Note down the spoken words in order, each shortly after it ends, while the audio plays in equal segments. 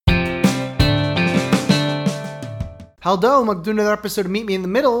Hello, welcome to another episode of Meet Me in the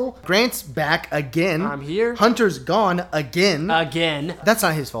Middle. Grant's back again. I'm here. Hunter's gone again. Again. That's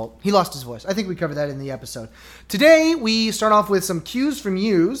not his fault. He lost his voice. I think we covered that in the episode. Today, we start off with some cues from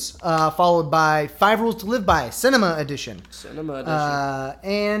Youse, followed by 5 Rules to Live By, Cinema Edition.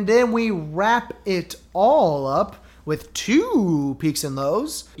 And then we wrap it all up with 2 peaks and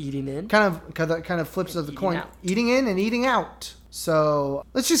lows. Eating in. Kind of flips of the coin. Out. Eating in and eating out. So,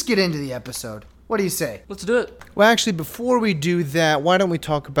 let's just get into the episode. What do you say? Let's do it. Well, actually, before we do that, why don't we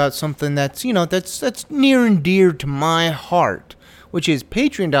talk about something that's, that's near and dear to my heart, which is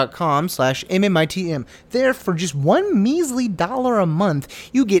patreon.com/MMITM. There, for just $1 measly a month,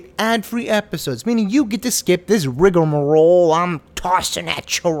 you get ad-free episodes, meaning you get to skip this rigmarole I'm tossing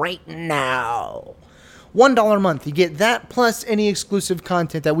at you right now. $1 a month, you get that plus any exclusive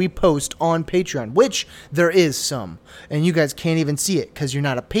content that we post on Patreon, which there is some, and you guys can't even see it because you're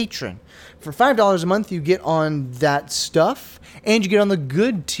not a patron. For $5 a month, you get on that stuff, and you get on the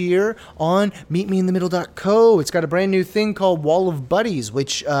good tier on meetmeinthemiddle.co. It's got a brand new thing called Wall of Buddies,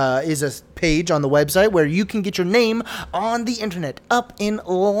 which is a page on the website where you can get your name on the internet, up in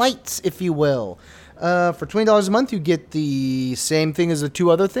lights, if you will. For $20 a month, you get the same thing as the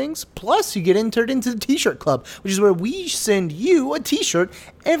 2 other things, plus you get entered into the T-shirt club, which is where we send you a T-shirt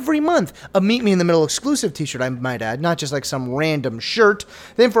every month. A Meet Me in the Middle exclusive T-shirt, I might add, not just like some random shirt.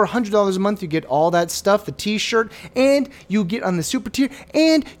 Then for $100 a month, you get all that stuff, the T-shirt, and you get on the super tier,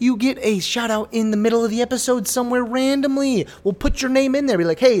 and you get a shout-out in the middle of the episode somewhere randomly. We'll put your name in there, be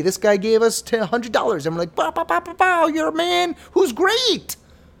like, hey, this guy gave us $100, and we're like, bow, bow, bow, bow, bow, you're a man who's great.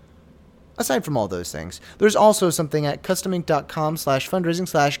 Aside from all those things, there's also something at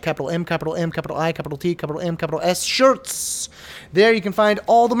customink.com/fundraising/M, I, T, M, S shirts. There you can find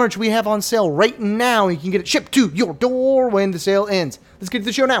all the merch we have on sale right now. You can get it shipped to your door when the sale ends. Let's get to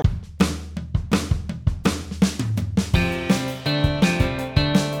the show now.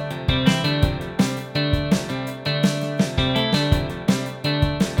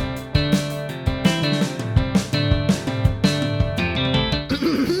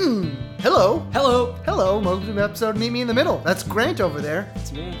 Hello, welcome to the episode of Meet Me in the Middle. That's Grant over there.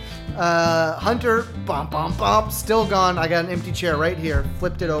 It's me. Hunter, still gone. I got an empty chair right here.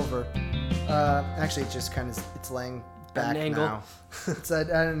 Flipped it over. Actually, it's just it's laying back now. It's at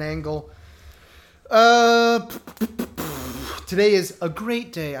an angle. Today is a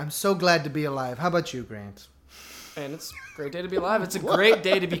great day. I'm so glad to be alive. How about you, Grant? And it's a great day to be alive. It's a great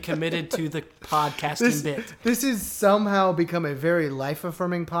day to be committed to the podcasting bit. This has somehow become a very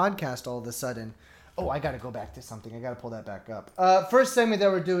life-affirming podcast all of a sudden. Oh, I got to go back to something. I got to pull that back up. First segment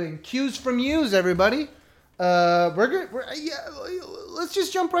that we're doing, cues from Youse, everybody. Let's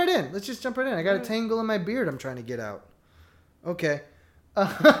just jump right in. I got a tangle in my beard I'm trying to get out. Okay.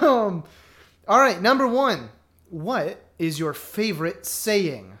 All right, number 1. What is your favorite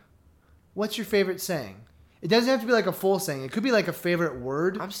saying? What's your favorite saying? It doesn't have to be like a full saying. It could be like a favorite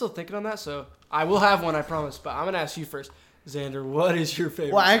word. I'm still thinking on that, so I will have one, I promise. But I'm going to ask you first. Xander, what is your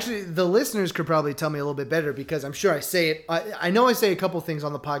favorite? Well, actually, the listeners could probably tell me a little bit better because I'm sure I say it. I know I say a couple things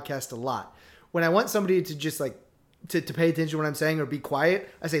on the podcast a lot. When I want somebody to just like to pay attention to what I'm saying or be quiet,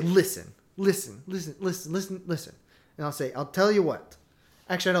 I say, listen. And I'll tell you what.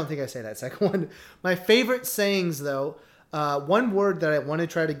 Actually, I don't think I say that second one. My favorite sayings, though, one word that I want to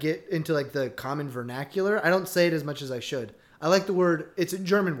try to get into like the common vernacular. I don't say it as much as I should. I like the word. It's a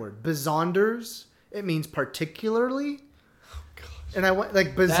German word. Besonders. It means particularly. And I want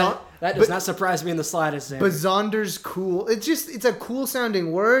like that does not surprise me in the slightest. Besonders cool. It's a cool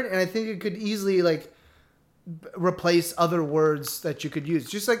sounding word, and I think it could easily like replace other words that you could use.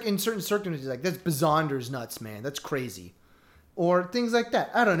 Just like in certain circumstances, like that's besonders nuts, man. That's crazy, or things like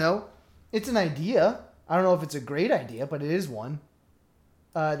that. I don't know. It's an idea. I don't know if it's a great idea, but it is one.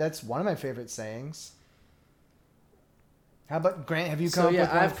 That's one of my favorite sayings. How about Grant? Have you come up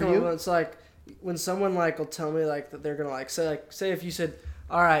with one for you? It's like. When someone like will tell me like that they're gonna like say if you said,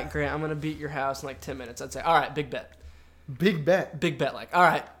 all right, Grant, I'm gonna beat your house in like 10 minutes, I'd say, all right, big bet, like, all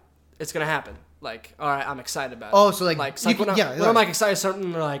right, it's gonna happen, like, all right, I'm excited about it. Oh, so like when I'm like excited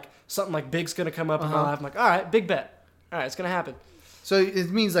something like big's gonna come up in my life, I'm like, all right, big bet, all right, it's gonna happen. So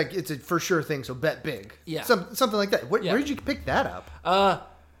it means like it's a for sure thing. So bet big. Yeah, something like that. Where did you pick that up?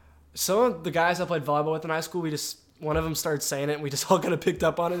 Some of the guys I played volleyball with in high school, one of them started saying it, and we just all kind of picked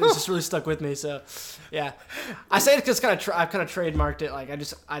up on it. It's just really stuck with me. So, yeah, I say it because I've kind of trademarked it. Like I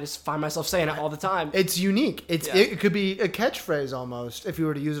just find myself saying it all the time. It's unique. It could be a catchphrase almost if you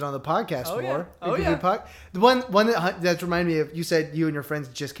were to use it on the podcast more. Yeah. Oh yeah. The one that's reminded me of, you said you and your friends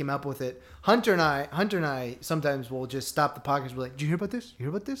just came up with it. Hunter and I sometimes will just stop the podcast and be like, "Did you hear about this? You hear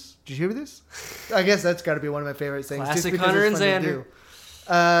about this? Did you hear about this?" I guess that's got to be one of my favorite things. Classic Hunter and Zander.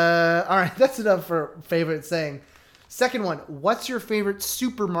 All right, that's enough for favorite saying. Second one, what's your favorite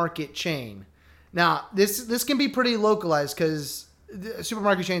supermarket chain? Now, this can be pretty localized because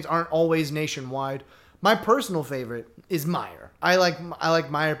supermarket chains aren't always nationwide. My personal favorite is Meijer. I like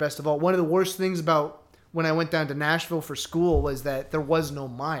Meijer best of all. One of the worst things about when I went down to Nashville for school was that there was no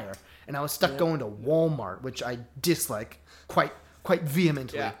Meijer, and I was stuck going to Walmart, which I dislike quite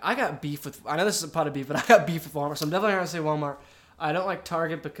vehemently. Yeah, I got beef with. I know this is a pot of beef, but I got beef with Walmart, so I'm definitely going to say Walmart. I don't like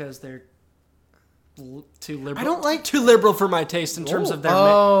Target because they're too liberal. I don't like too liberal for my taste in terms of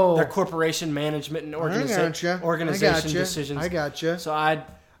their corporation management and organization decisions. I gotcha. So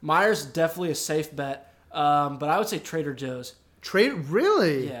Meijer's definitely a safe bet, but I would say Trader Joe's.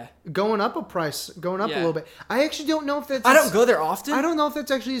 Really? Yeah. Going up a little bit. I actually don't know if that's. I don't go there often. I don't know if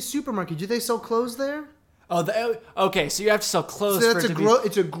that's actually a supermarket. Do they sell clothes there? Oh, okay. So you have to sell clothes. So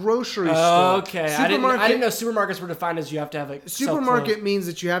it's a grocery store. Okay, I didn't know supermarkets were defined as you have to have like. Supermarket means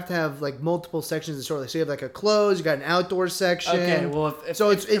that you have to have like multiple sections of the store. Like, so you have like a clothes, you got an outdoor section. Okay, well, if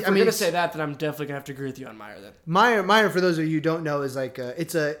we're gonna say that, then I'm definitely gonna have to agree with you on Meijer then. Meijer, for those of you who don't know, is like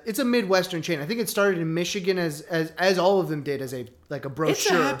it's a Midwestern chain. I think it started in Michigan as all of them did as a brochure. It's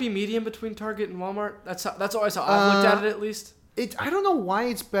a happy medium between Target and Walmart. That's always how I've looked at it, at least. I don't know why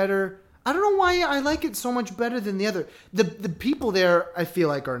it's better. I don't know why I like it so much better than the other. The people there, I feel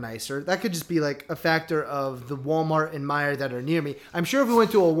like, are nicer. That could just be like a factor of the Walmart and Meijer that are near me. I'm sure if we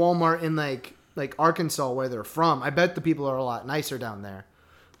went to a Walmart in like Arkansas, where they're from, I bet the people are a lot nicer down there.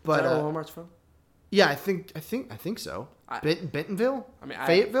 But is that where Walmart's from? Yeah, I think so. Bentonville?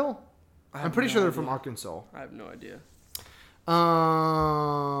 Fayetteville? I'm pretty sure they're from Arkansas. I have no idea.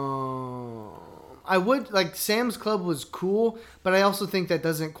 I would like Sam's Club was cool, but I also think that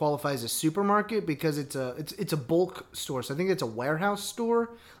doesn't qualify as a supermarket because it's a bulk store. So I think it's a warehouse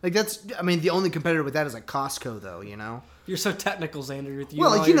store. Like the only competitor with that is like Costco, though. You know. You're so technical, Xander.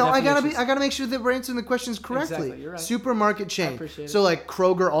 I gotta make sure that we're answering the questions correctly. Exactly, you're right. Supermarket chain. I appreciate it. So like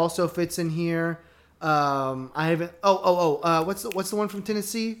Kroger also fits in here. I haven't. What's the one from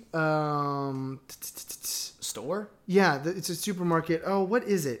Tennessee? Store? Yeah, it's a supermarket. Oh, what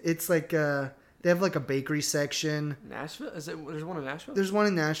is it? It's like they have like a bakery section. Nashville? There's one in Nashville? There's one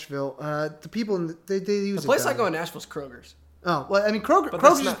in Nashville. The people they use the place I go in Nashville is Kroger's. Oh well, I mean Kroger's.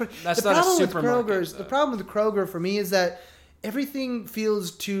 That's not a supermarket. The problem with Kroger for me is that everything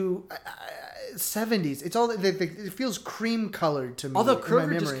feels too 70s. It's all it feels cream colored to me. Although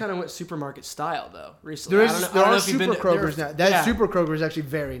Kroger just kind of went supermarket style though recently. There are super Krogers now. That super Kroger is actually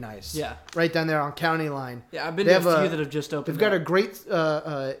very nice. Yeah, right down there on County Line. Yeah, I've been to a few that have just opened. They've got a great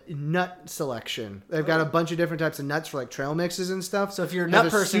nut selection. They've got a bunch of different types of nuts for like trail mixes and stuff. So if you're a nut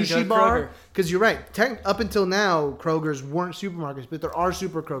person, sushi bar. Because you're right. Up until now, Krogers weren't supermarkets, but there are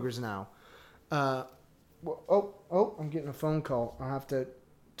super Krogers now. I'm getting a phone call. I'll have to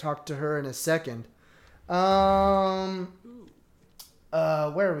talk to her in a second. Where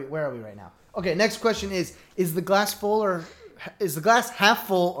are we right now? Okay, next question is the glass half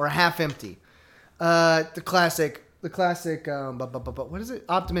full or half empty? The classic what is it?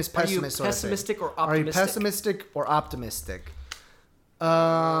 Optimist, pessimist. Are you pessimistic or optimistic? Are you pessimistic or optimistic?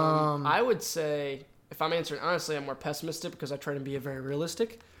 I would say, if I'm answering honestly, I'm more pessimistic because I try to be a very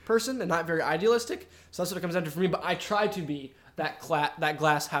realistic person and not very idealistic. So that's what it comes down to for me. But I try to be that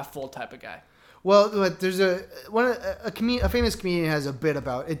glass half full type of guy. Well, there's a famous comedian has a bit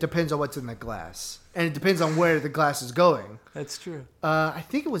about it depends on what's in the glass, and it depends on where the glass is going. That's true. I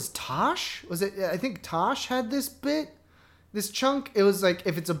think it was Tosh. Was it? I think Tosh had this chunk. It was like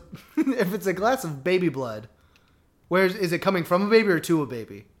if it's a glass of baby blood, where is it coming from a baby or to a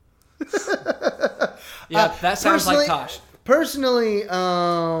baby? Yeah, that sounds like Tosh. Personally,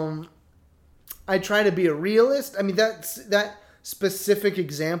 I try to be a realist. I mean, that specific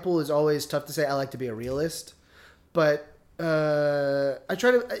example is always tough to say. I like to be a realist, but I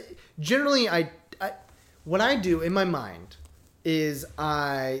try to. Generally, what I do in my mind is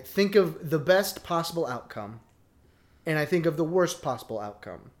I think of the best possible outcome, and I think of the worst possible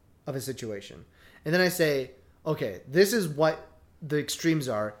outcome of a situation, and then I say, okay, this is what the extremes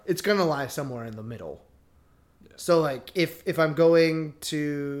are. It's gonna lie somewhere in the middle. So like if I'm going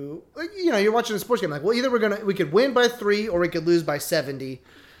to, you're watching a sports game, like, well, either we could win by 3 or we could lose by 70.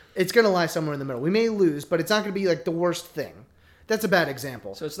 It's going to lie somewhere in the middle. We may lose, but it's not going to be like the worst thing. That's a bad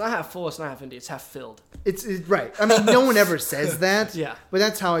example. So it's not half full, it's not half empty, it's half filled. It's right. I mean, no one ever says that. Yeah. But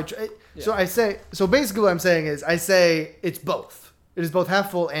that's how I try. Yeah. So basically what I'm saying is I say it's both. It is both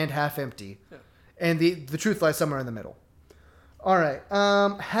half full and half empty. Yeah. And the truth lies somewhere in the middle. All right.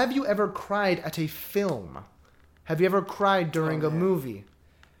 Have you ever cried at a film? Have you ever cried during a movie?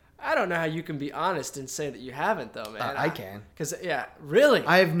 I don't know how you can be honest and say that you haven't, though, man. I can. Because, really?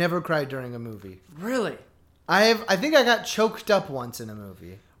 I have never cried during a movie. Really? I think I got choked up once in a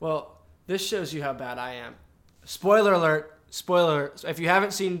movie. Well, this shows you how bad I am. Spoiler alert. Spoiler alert. If you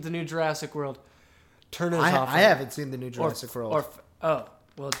haven't seen the new Jurassic World, turn it off. I haven't seen the new Jurassic World.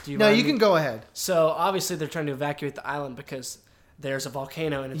 Well, do you No, you can go ahead. So, obviously, they're trying to evacuate the island because there's a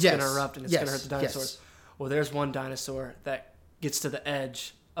volcano and it's going to erupt and it's going to hurt the dinosaurs. Yes. Well, there's one dinosaur that gets to the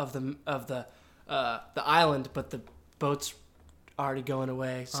edge of the island, but the boat's already going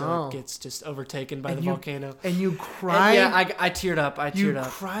away, so it gets just overtaken by the volcano. And you cried? And I teared up. You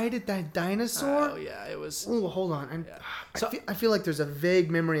cried at that dinosaur? Oh, yeah, it was... Oh, hold on. I feel like there's a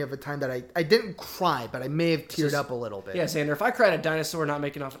vague memory of a time that I didn't cry, but I may have teared up a little bit. Yeah, Zander, if I cried at a dinosaur not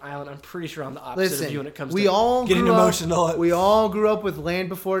making off an island, I'm pretty sure I'm the opposite of you when it comes to getting emotional. We all grew up with Land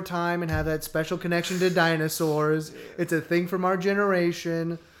Before Time and have that special connection to dinosaurs. Yeah. It's a thing from our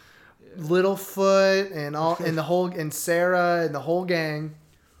generation. Littlefoot and Sarah and the whole gang.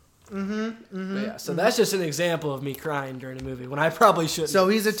 So that's just an example of me crying during a movie when I probably shouldn't. So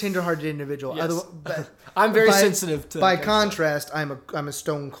he's a tender-hearted individual. Yes. I'm very sensitive to. By contrast, I'm a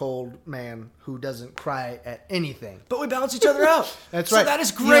stone cold man who doesn't cry at anything. But we balance each other out. That's right. So that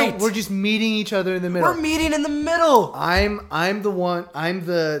is great. We're just meeting each other in the middle. We're meeting in the middle. I'm the one. I'm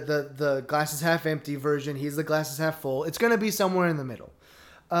the glass is half empty version. He's the glass is half full. It's gonna be somewhere in the middle.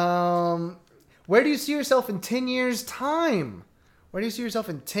 Where do you see yourself in 10 years' time? Where do you see yourself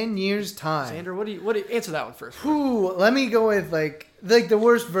in 10 years' time? Zander, what do you answer that one first? Let me go with like the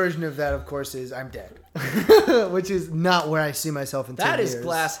worst version of that, of course, is I'm dead, which is not where I see myself in 10 years. That is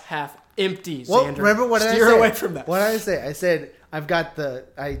glass half empty, well, Zander. Remember what I said? Steer away from that. What did I say? I said I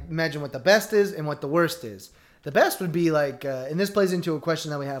imagine what the best is and what the worst is. The best would be like, and this plays into a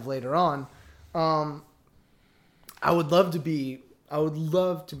question that we have later on. I would love to be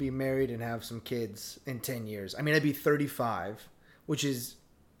married and have some kids in 10 years. I mean, I'd be 35, which is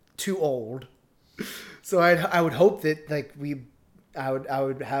too old. So I would hope that like I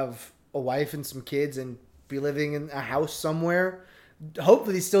would have a wife and some kids and be living in a house somewhere.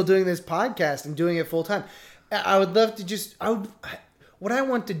 Hopefully still doing this podcast and doing it full time. I would love to what I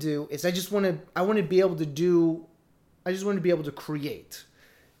want to do is I just want to be able to create.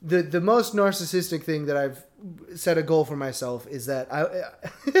 The most narcissistic thing that I've set a goal for myself is that I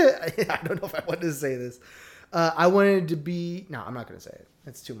don't know if I want to say this. I wanted to be... No, I'm not going to say it.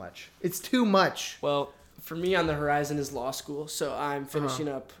 It's too much. It's too much. Well, for me on the horizon is law school. So I'm finishing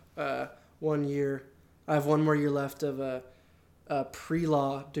up 1 year. I have one more year left of a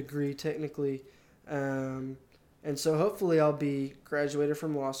pre-law degree, technically. And so hopefully I'll be graduated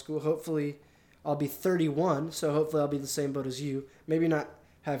from law school. Hopefully I'll be 31. So hopefully I'll be the same boat as you. Maybe not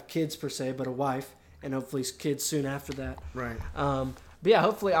have kids per se, but a wife. And hopefully kids soon after that. Right. But yeah,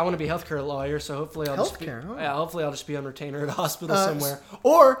 hopefully I want to be a healthcare lawyer, so hopefully I'll hopefully I'll just be on retainer at a hospital somewhere,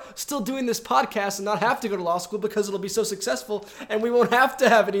 or still doing this podcast and not have to go to law school because it'll be so successful and we won't have to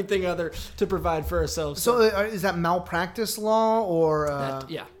have anything other to provide for ourselves. So is that malpractice law or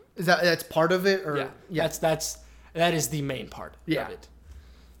yeah? Is that's part of it or yeah? That is the main part of it.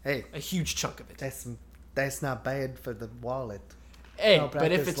 Hey, a huge chunk of it. That's not bad for the wallet. Hey,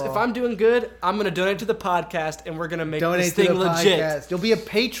 but if I'm doing good, I'm going to donate to the podcast, and we're going to make this thing legit. Podcast. You'll be a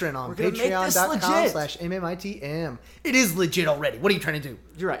patron on patreon.com/MMITM. It is legit already. What are you trying to do?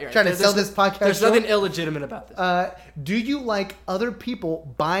 You're right. Trying to sell this podcast? There's nothing illegitimate about this. Do you like other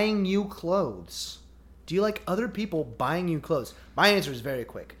people buying you clothes? Do you like other people buying you clothes? My answer is very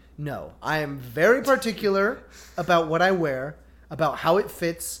quick. No. I am very particular about what I wear, about how it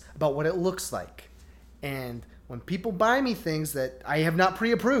fits, about what it looks like. And when people buy me things that I have not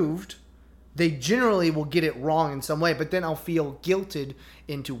pre-approved, they generally will get it wrong in some way, but then I'll feel guilted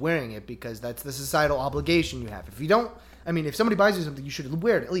into wearing it because that's the societal obligation you have. If you don't, if somebody buys you something, you should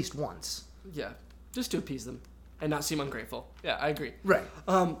wear it at least once. Yeah, just to appease them and not seem ungrateful. Yeah, I agree. Right.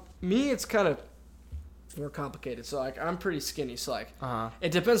 Me, it's kind of more complicated. So, I'm pretty skinny. So,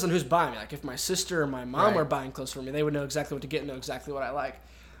 it depends on who's buying me. Like, if my sister or my mom were buying clothes for me, they would know exactly what to get and know exactly what I like.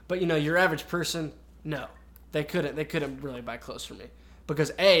 But, your average person, no. They couldn't really buy clothes for me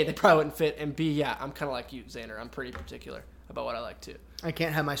because A, they probably wouldn't fit, and B, I'm kind of like you, Zander. I'm pretty particular about what I like too. I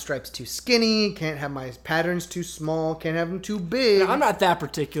can't have my stripes too skinny. Can't have my patterns too small. Can't have them too big. No, I'm not that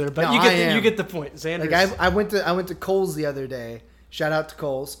particular, but No, you get the point. Xander. Like I went to Kohl's the other day. Shout out to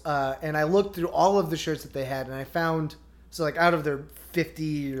Kohl's. And I looked through all of the shirts that they had, and I found out of their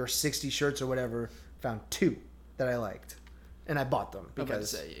 50 or 60 shirts or whatever, found 2 that I liked, and I bought them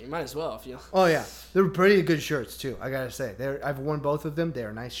because you might as well if you. Oh yeah, they're pretty good shirts too. I gotta say, I've worn both of them. They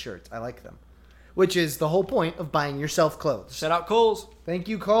are nice shirts. I like them. Which is the whole point of buying yourself clothes. Shout out Kohl's. Thank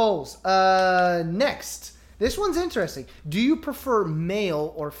you, Kohl's. Next. This one's interesting. Do you prefer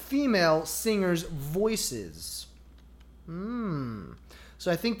male or female singers' voices? So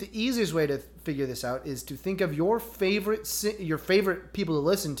I think the easiest way to figure this out is to think of your favorite people to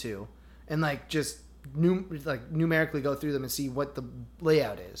listen to and just numerically go through them and see what the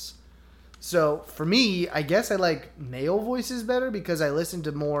layout is. So for me, I guess I like male voices better because I listen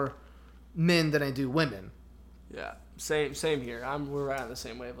to more men than I do women. Yeah, same here. We're right on the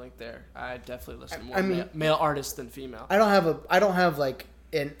same wavelength there. I definitely listen to more male artists than female. I don't have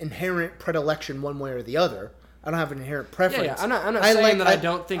an inherent predilection one way or the other. I don't have an inherent preference. Yeah. I'm not saying that I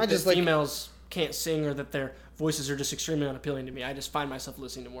don't think that females can't sing or that their voices are just extremely unappealing to me. I just find myself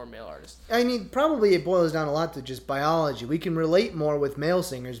listening to more male artists. I mean, probably it boils down a lot to just biology. We can relate more with male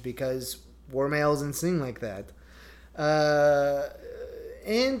singers because we're males and sing like that.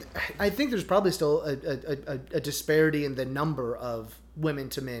 And I think there's probably still a disparity in the number of women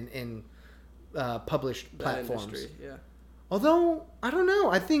to men in published platforms. Industry, yeah. Although, I don't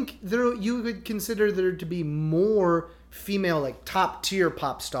know. I think you would consider there to be more female, top-tier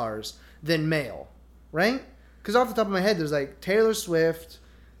pop stars than male, right? Because off the top of my head, there's, Taylor Swift.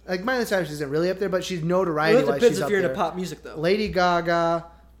 Miley Cyrus isn't really up there, but she's notoriety-wise, she's up there. It depends if you're into pop music, though. Lady Gaga.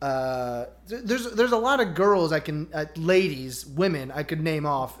 There's a lot of girls women I could name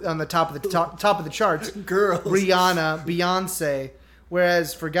off on the top of the charts. Girls. Rihanna, Beyonce.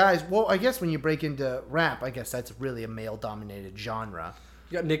 Whereas for guys, well, I guess when you break into rap, I guess that's really a male-dominated genre.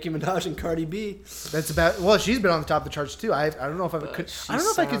 You got Nicki Minaj and Cardi B. That's about. Well, she's been on the top of the charts too. I don't know if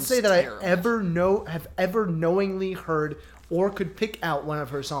I could say that terrible. I have ever knowingly heard or could pick out one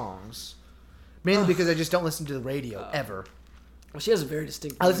of her songs. Mainly because I just don't listen to the radio ever. Well, she has a very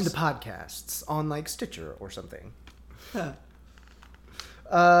distinct voice. I listen to podcasts on Stitcher or something.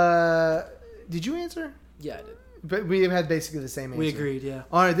 Did you answer? Yeah, I did. But we had basically the same answer. We agreed, yeah.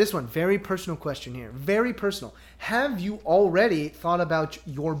 All right, this one. Very personal question here. Very personal. Have you already thought about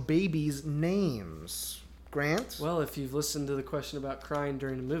your baby's names? Grant? Well, if you've listened to the question about crying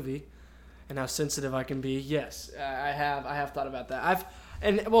during a movie and how sensitive I can be, yes, I have thought about that.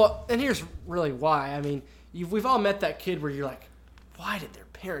 And here's really why. I mean, we've all met that kid where you're like, why did their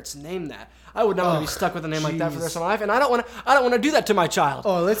parents name that? I would not want to be stuck with a name like that for the rest of my life, and I don't want to do that to my child.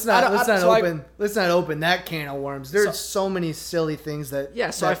 Oh, let's not open that can of worms. There's so many silly things that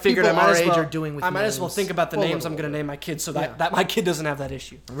so that I figured I might are doing with I might as well think about the names I'm going to name my kids so that my kid doesn't have that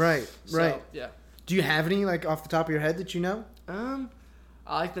issue. Right. Yeah. Do you have any off the top of your head that you know? I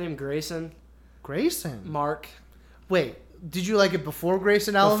like the name Grayson. Grayson. Mark. Wait. Did you like it before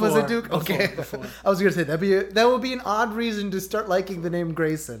Grayson Allen was a Duke? Okay. Before. I was gonna say that would be an odd reason to start liking the name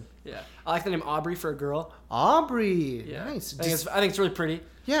Grayson. Yeah, I like the name Aubrey for a girl. Aubrey. Yeah. Nice. I think it's really pretty.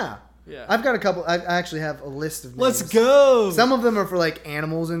 Yeah. Yeah. I've got a couple. I actually have a list of names. Let's go. Some of them are for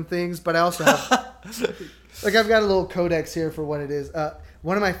animals and things, but I also have I've got a little codex here for what it is.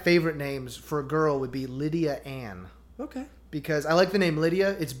 One of my favorite names for a girl would be Lydia Ann. Okay. Because I like the name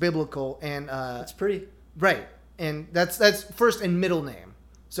Lydia. It's biblical and it's pretty. Right. And that's first and middle name.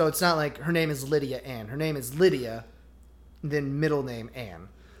 So it's not like her name is Lydia Ann. Her name is Lydia, then middle name Ann.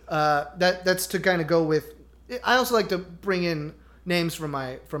 That's to kind of go with. I also like to bring in names from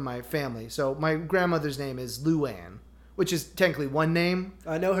my family. So my grandmother's name is Luann, which is technically one name.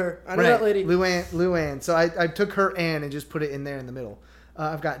 I know her. I know that lady. Luann. So I took her Ann and just put it in there in the middle.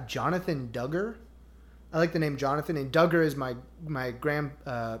 I've got Jonathan Duggar. I like the name Jonathan, and Duggar is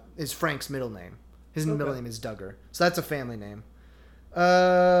is Frank's middle name. His middle name is Duggar. So that's a family name.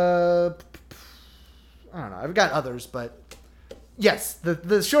 I don't know. I've got others, but yes,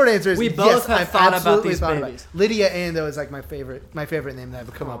 the short answer is we both have thought about these babies. Lydia Ann, though, is my favorite name that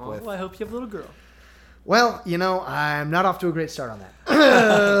I've come up with. Well, I hope you have a little girl. Well, I'm not off to a great start on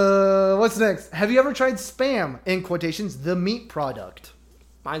that. What's next? Have you ever tried Spam, in quotations, the meat product?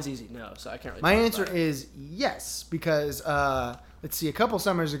 Mine's easy, no, so I can't really My answer is yes, because, let's see, a couple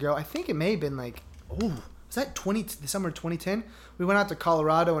summers ago, I think it may have been was that the summer of 2010? We went out to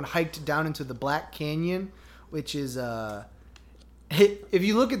Colorado and hiked down into the Black Canyon, which is, if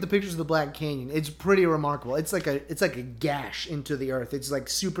you look at the pictures of the Black Canyon, it's pretty remarkable. It's like a gash into the earth. It's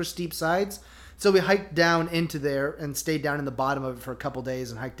super steep sides. So we hiked down into there and stayed down in the bottom of it for a couple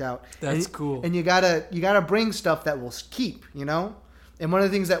days and hiked out. That's cool. And you gotta bring stuff that will keep, you know? And one of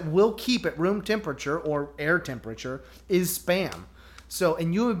the things that will keep at room temperature or air temperature is Spam. So,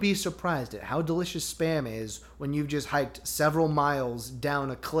 and you would be surprised at how delicious Spam is when you've just hiked several miles down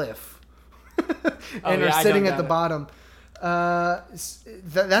a cliff and are sitting at the bottom.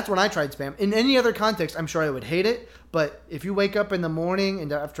 That's when I tried Spam. In any other context, I'm sure I would hate it. But if you wake up in the morning and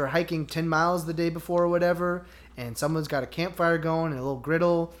after hiking 10 miles the day before or whatever, and someone's got a campfire going and a little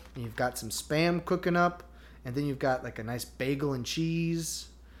griddle, and you've got some Spam cooking up, and then you've got like a nice bagel and cheese,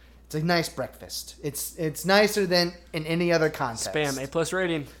 it's a nice breakfast. It's nicer than in any other context. Spam A+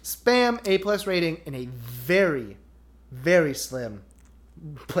 rating. Spam A+ rating in a very, very slim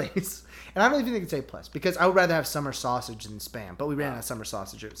place. And I don't even think it's A+, because I would rather have summer sausage than Spam. But we ran out of summer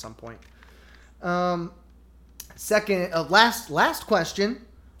sausage at some point. Last question.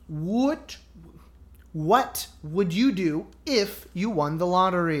 What would you do if you won the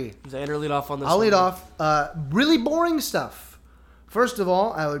lottery? Xander, lead off on this. I'll lead off. Really boring stuff. First of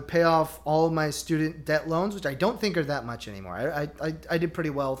all, I would pay off all of my student debt loans, which I don't think are that much anymore. I did pretty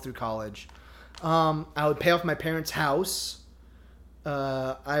well through college. I would pay off my parents' house.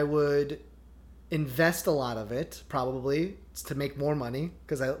 I would invest a lot of it, probably, to make more money,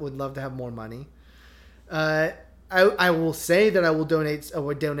 because I would love to have more money. I will say that I would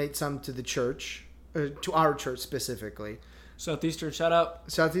donate some to the church, to our church specifically. Southeastern, shout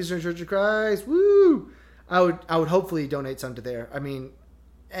out. Southeastern Church of Christ, woo! I would hopefully donate some to there. I mean,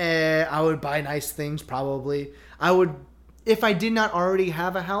 I would buy nice things, probably. I would, if I did not already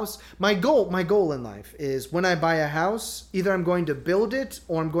have a house, my goal in life is when I buy a house, either I'm going to build it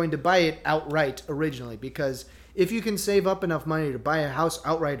or I'm going to buy it outright originally. Because if you can save up enough money to buy a house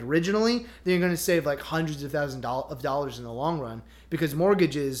outright originally, then you're going to save like hundreds of thousands of dollars in the long run. Because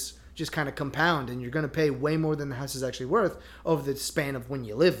mortgages just kind of compound and you're going to pay way more than the house is actually worth over the span of when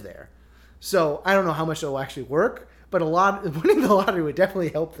you live there. So I don't know how much it will actually work, but winning the lottery would definitely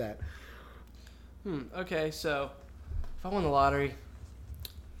help that. Okay, so if I won the lottery,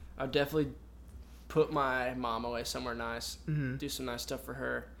 I would definitely put my mom away somewhere nice, do some nice stuff for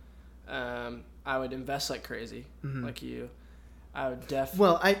her. I would invest like crazy, like you. I would definitely...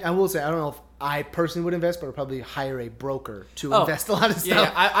 Well, I will say, I don't know if I personally would invest, but I'd probably hire a broker to invest a lot of stuff.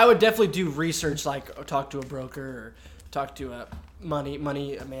 Yeah, I would definitely do research, like talk to a broker or talk to a money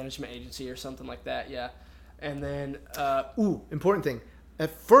management agency or something like that, yeah. And then... important thing. At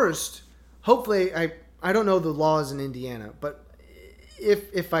first, hopefully, I don't know the laws in Indiana, but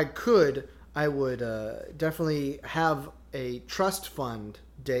if I could, I would definitely have a trust fund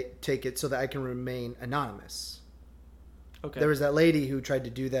take it so that I can remain anonymous. Okay. There was that lady who tried to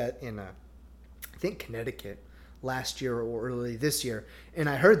do that in, I think, Connecticut last year or early this year. And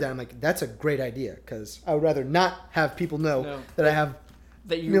I heard that. I'm like, that's a great idea, because I would rather not have people know that I have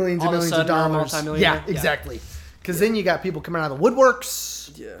millions and millions of dollars. Yeah, exactly. Because then you got people coming out of the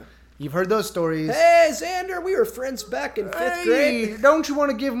woodworks. Yeah. You've heard those stories. Hey, Zander, we were friends back in 5th grade. Don't you want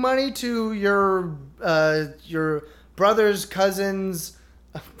to give money to your brother's cousins?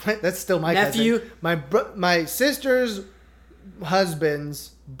 That's still my nephew. Cousin. My sister's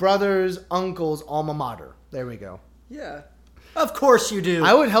husband's brother's uncle's alma mater. There we go. Yeah. Of course you do.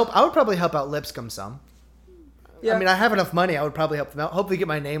 I would probably help out Lipscomb some. Yeah. I mean, I have enough money. I would probably help them out. Hopefully get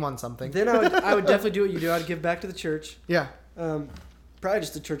my name on something. Then I would definitely do what you do. I'd give back to the church. Yeah. Probably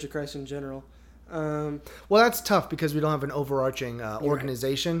just the Church of Christ in general. Well, that's tough because we don't have an overarching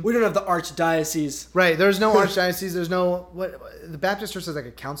organization. Right. We don't have the archdiocese. Right. There's no archdiocese. There's no... the Baptist Church is like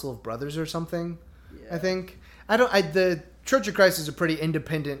a council of brothers or something, I think. The Church of Christ is a pretty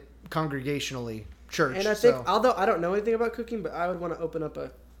independent congregationally church. And I think, although I don't know anything about cooking, but I would want to open up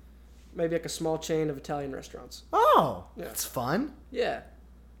maybe like a small chain of Italian restaurants. Oh, that's fun. Yeah.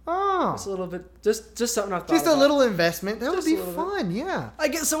 Oh. Just a little bit, just something I've thought Just about. a little investment. That would be fun, yeah. I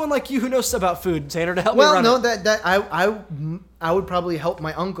get someone like you who knows about food, Xander, to help me run it. I would probably help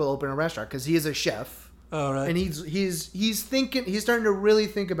my uncle open a restaurant because he is a chef. Oh, right. And he's starting to really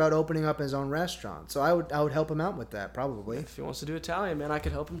think about opening up his own restaurant. So I would help him out with that, probably. If he wants to do Italian, man, I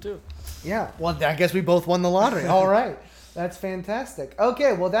could help him too. Yeah. Well, I guess we both won the lottery. All right. That's fantastic.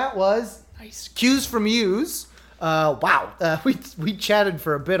 Okay, well, that was nice. Cues from Youse. Wow. We chatted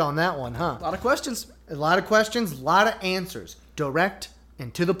for a bit on that one, huh? A lot of questions. A lot of answers. Direct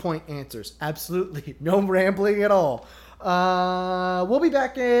and to the point answers. Absolutely. No rambling at all. We'll be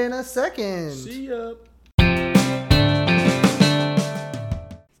back in a second. See ya.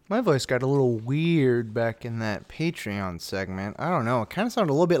 My voice got a little weird back in that Patreon segment. I don't know. It kind of sounded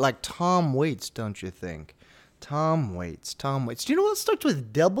a little bit like Tom Waits, don't you think? Tom Waits. Do you know what starts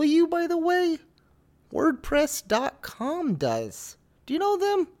with W, by the way? WordPress.com does. Do you know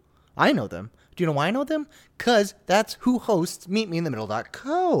them? I know them. Do you know why I know them? Because that's who hosts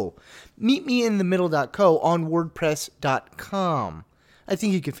MeetMeInTheMiddle.co. MeetMeInTheMiddle.co on WordPress.com. I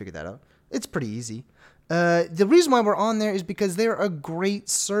think you can figure that out. It's pretty easy. The reason why we're on there is because they're a great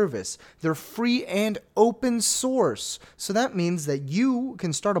service. They're free and open source. So that means that you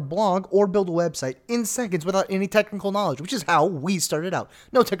can start a blog or build a website in seconds without any technical knowledge, which is how we started out.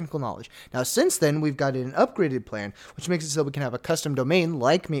 No technical knowledge. Now, since then, we've got an upgraded plan, which makes it so we can have a custom domain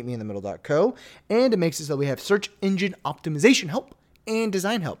like MeetMeInTheMiddle.co, and it makes it so we have search engine optimization help and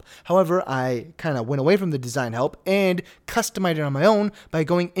design help. However, I kind of went away from the design help and customized it on my own by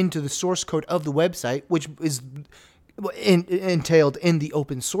going into the source code of the website, which is entailed in the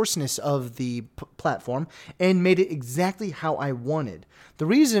open sourceness of the platform, and made it exactly how I wanted. The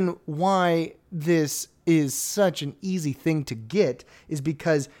reason why this is such an easy thing to get is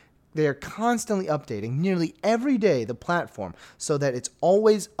because they are constantly updating nearly every day the platform so that it's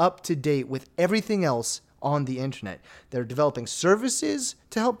always up to date with everything else on the internet. They're developing services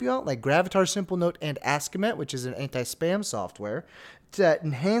to help you out, like Gravatar, Simple Note, and Askomet, which is an anti-spam software that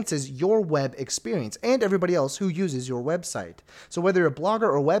enhances your web experience and everybody else who uses your website. So whether you're a blogger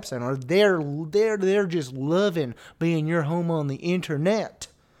or a website owner, they're just loving being your home on the internet.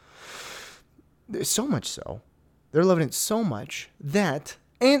 So much so, they're loving it so much that,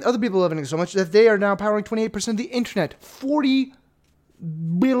 and other people are loving it so much that they are now powering 28% of the internet. 40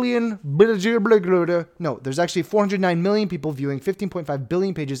 billion, no, there's actually 409 million people viewing 15.5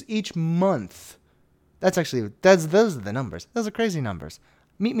 billion pages each month. Those are the numbers. Those are crazy numbers.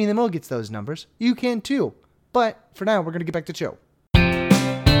 Meet Me in the Middle gets those numbers. You can too. But for now, we're going to get back to the show.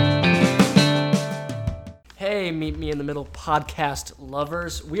 Hey, Meet Me in the Middle podcast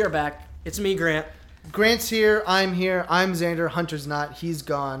lovers. We are back. It's me, Grant. Grant's here. I'm here. I'm Zander. Hunter's not. He's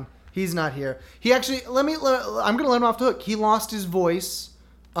gone. He's not here. He actually, I'm going to let him off the hook. He lost his voice.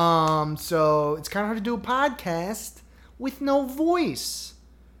 So it's kind of hard to do a podcast with no voice.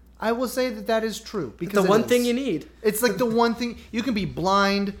 I will say that is true. Because the one thing you need. It's like the one thing. You can be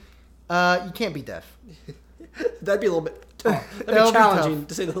blind. You can't be deaf. That'd be a little bit tough. That'd be challenging,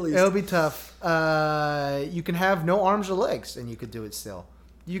 to say the least. It'll be tough. You can have no arms or legs, and you could do it still.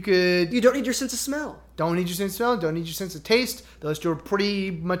 You don't need your sense of smell. Don't need your sense of smell. Don't need your sense of taste. Those two are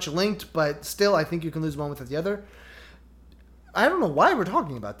pretty much linked, but still, I think you can lose one without the other. I don't know why we're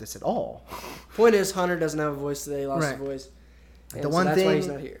talking about this at all. Point is, Hunter doesn't have a voice today. He lost his voice. And the one thing that's why he's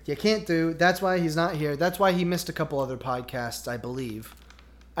not here. You can't do. That's why he's not here. That's why he missed a couple other podcasts, I believe.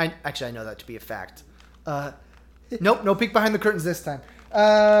 I know that to be a fact. Nope, no peek behind the curtains this time.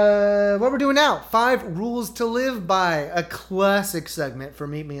 What we're doing now, 5 Rules to Live By, a classic segment for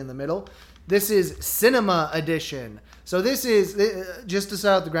Meet Me in the Middle. This is Cinema Edition. So this is, just to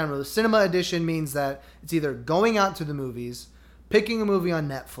start out the ground rules, Cinema Edition means that it's either going out to the movies, picking a movie on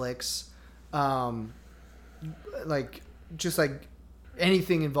Netflix, just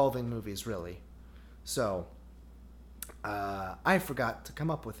anything involving movies, really. So, I forgot to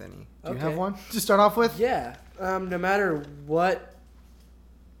come up with any. Do you have one to start off with? Yeah. No matter what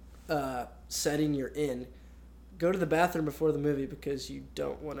setting you're in, go to the bathroom before the movie because you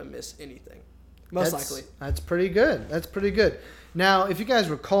don't want to miss anything. Most likely. That's pretty good. Now, if you guys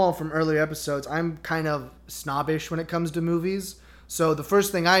recall from earlier episodes, I'm kind of snobbish when it comes to movies. So the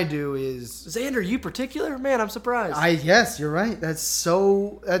first thing I do is... Zander, you particular? Man, I'm surprised. Yes, you're right. That's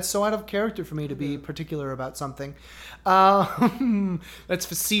so out of character for me to be particular about something. That's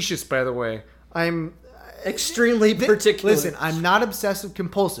facetious, by the way. I'm... extremely particular. Listen, I'm not obsessive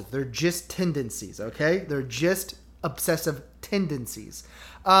compulsive. They're just tendencies, okay? They're just obsessive tendencies.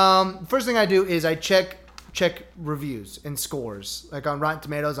 First thing I do is I check reviews and scores, like on Rotten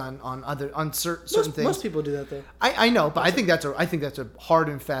Tomatoes, on certain things. Most people do that though. I know, but I think that's a hard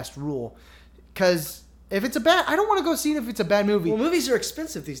and fast rule, because if it's I don't want to go see it if it's a bad movie. Well, movies are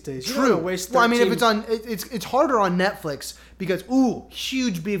expensive these days. You True. don't want to waste 13... Well, I mean, if it's on, it's harder on Netflix because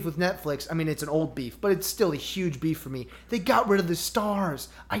huge beef with Netflix. I mean, it's an old beef, but it's still a huge beef for me. They got rid of the stars.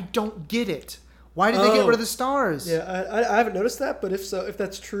 I don't get it. Why did they get rid of the stars? Yeah, I haven't noticed that, but if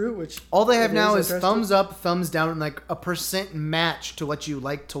that's true, which... all they have now is thumbs up, thumbs down, and like a % match to what you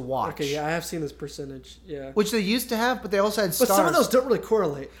like to watch. Okay, yeah, I have seen this percentage, yeah. Which they used to have, but they also had stars. But some of those don't really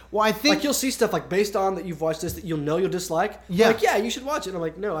correlate. Well, I think... like, you'll see stuff like, based on that you've watched this, that you'll dislike. Yeah. Like, yeah, you should watch it. And I'm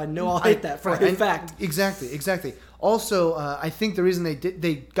like, no, I know I'll hate that for a fact. Exactly. Also, I think the reason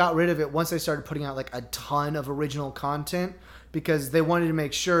they got rid of it once they started putting out like a ton of original content, because they wanted to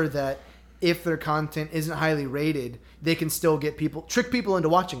make sure that if their content isn't highly rated, they can still trick people into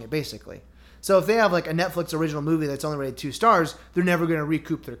watching it, basically. So if they have like a Netflix original movie that's only rated 2 stars, they're never going to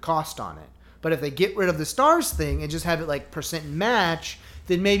recoup their cost on it. But if they get rid of the stars thing and just have it like percent match,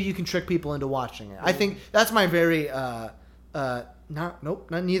 then maybe you can trick people into watching it. I think that's my very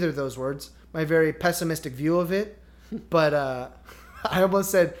not neither of those words. My very pessimistic view of it. But I almost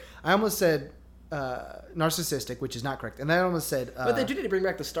said narcissistic, which is not correct, and I almost said. But they do need to bring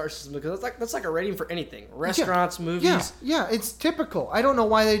back the star system because that's like a rating for anything: restaurants, movies. Yeah, it's typical. I don't know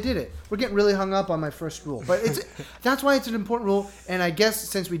why they did it. We're getting really hung up on my first rule, but that's why it's an important rule. And I guess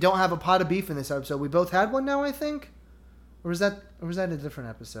since we don't have a pot of beef in this episode, we both had one now. I think, or was that a different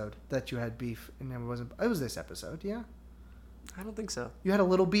episode that you had beef and it wasn't? It was this episode, yeah. I don't think so. You had a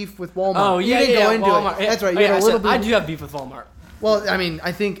little beef with Walmart. Oh yeah, you didn't go into Walmart. it. That's right. You had a little beef. I do have beef with Walmart. Well, I mean,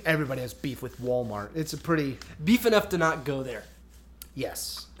 I think everybody has beef with Walmart. It's a pretty beef enough to not go there.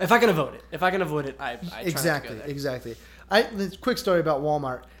 Yes. If I can avoid it, I try exactly, not to go there. Exactly. Quick story about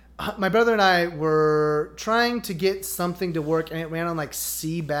Walmart. My brother and I were trying to get something to work, and it ran on like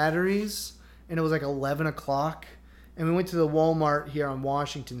C batteries, and it was like 11 o'clock. And we went to the Walmart here on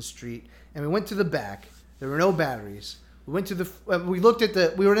Washington Street, and we went to the back. There were no batteries. We went to we looked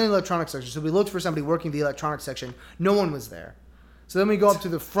at we were in the electronics section, so we looked for somebody working the electronics section. No one was there. So then we go up to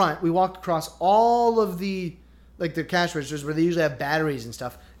the front. We walked across all of the cash registers where they usually have batteries and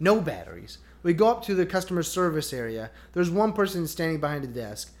stuff. No batteries. We go up to the customer service area. There's one person standing behind a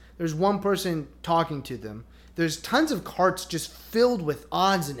desk. There's one person talking to them. There's tons of carts just filled with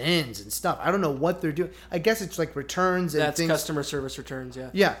odds and ends and stuff. I don't know what they're doing. I guess it's like returns and That's things. customer service returns,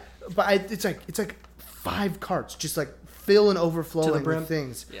 yeah. Yeah, but it's like 5 carts just like fill and overflowing with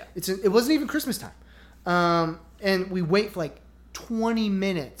things. Yeah. It wasn't even Christmas time. And we wait for like 20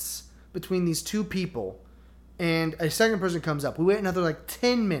 minutes between these two people, and a second person comes up. We wait another like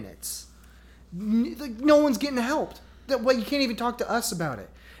 10 minutes. No one's getting helped. You can't even talk to us about it.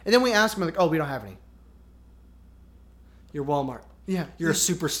 And then we ask them, like, oh, we don't have any. You're Walmart. Yeah. You're a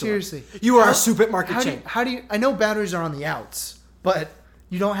superstore. Seriously. You are a supermarket chain. How do you... I know batteries are on the outs, but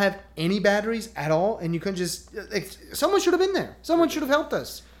you don't have any batteries at all, and you couldn't just... someone should have been there. Someone should have helped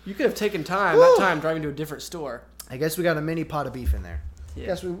us. You could have taken that time driving to a different store. I guess we got a mini pot of beef in there.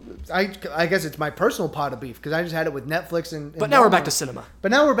 Yeah. I guess it's my personal pot of beef because I just had it with Netflix and But now we're back to cinema.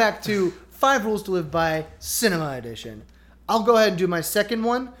 But now we're back to 5 Rules to Live By Cinema Edition. I'll go ahead and do my second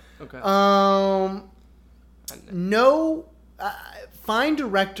one. Okay. Find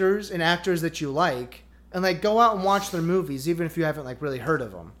directors and actors that you like and like go out and watch their movies even if you haven't like really heard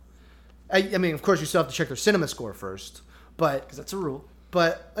of them. I mean, of course, you still have to check their cinema score first, but because that's a rule.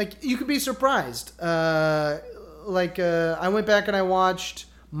 But like you could be surprised. I went back and I watched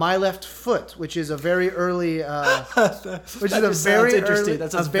My Left Foot, which is a very early, very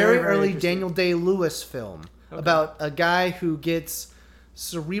early Daniel Day-Lewis film about a guy who gets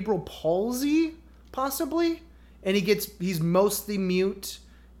cerebral palsy, possibly, and he's mostly mute,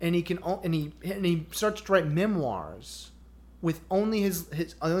 and he starts to write memoirs with only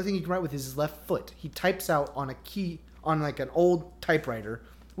the only thing he can write with is his left foot. He types out on a key on like an old typewriter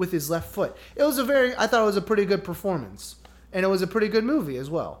with his left foot. I thought it was a pretty good performance. And it was a pretty good movie as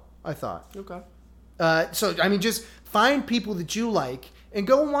well, I thought. Okay. So, I mean, just find people that you like and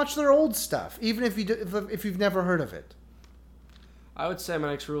go and watch their old stuff, even if you've never heard of it. I would say my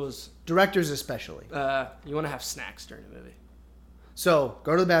next rule is... Directors especially. You want to have snacks during the movie. So,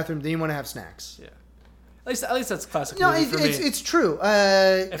 go to the bathroom, then you want to have snacks. Yeah. At least that's classic no, movie for me. It's true.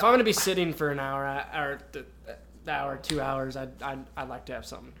 If I'm going to be sitting for an hour or 2 hours, I'd like to have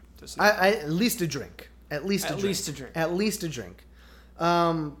something to snack. At least a drink. At least a drink.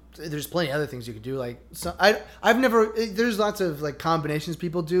 There's plenty of other things you could do. Like I've never. There's lots of like combinations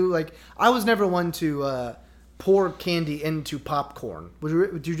people do. Like I was never one to pour candy into popcorn.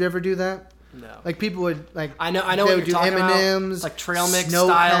 Did you ever do that? No. Like people would like. I know what you're talking M&Ms, about. Like trail mix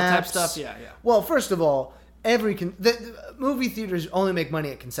style type stuff. Yeah. Well, first of all, the movie theaters only make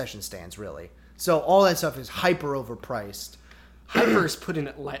money at concession stands, really. So all that stuff is hyper overpriced. Hyper is putting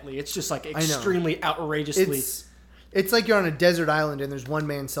it lightly. It's just like extremely outrageously. It's like you're on a desert island and there's one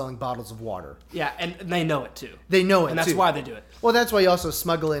man selling bottles of water. Yeah, and they know it too. And that's why they do it. Well, that's why you also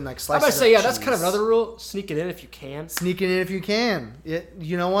smuggle in like slices. I'm about to say, that's kind of another rule. Sneak it in if you can.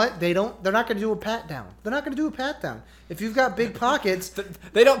 You know what? They're not going to do a pat down. If you've got big pockets,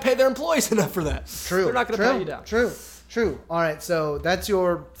 they don't pay their employees enough for that. True. They're not going to pay you down. True. All right, so that's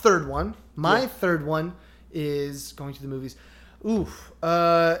your third one. My third one is going to the movies.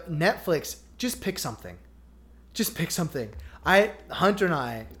 Netflix. Just pick something. Hunter and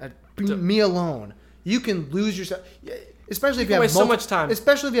I, me alone, you can lose yourself. Especially if you have so much time.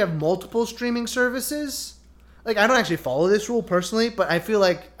 Especially if you have multiple streaming services. like I don't actually follow this rule personally, but I feel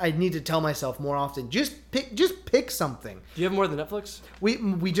like I need to tell myself more often. Just pick something. Do you have more than Netflix?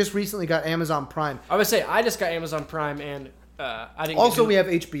 We just recently got Amazon Prime. I would say I just got Amazon Prime, and I didn't. Also, we have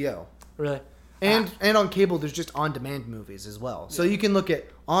HBO. Really. And on cable, there's just on-demand movies as well. So you can look at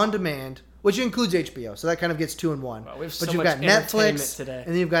on-demand, which includes HBO. So that kind of gets 2 in 1. Wow, we have but so you've much got Netflix today.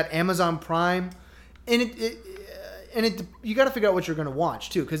 And then you've got Amazon Prime, and you got to figure out what you're going to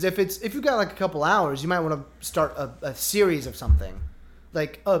watch too. Because if you've got like a couple hours, you might want to start a series of something,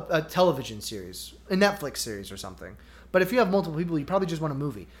 like a television series, a Netflix series or something. But if you have multiple people, you probably just want a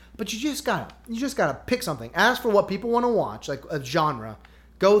movie. But you just gotta pick something. Ask for what people want to watch, like a genre.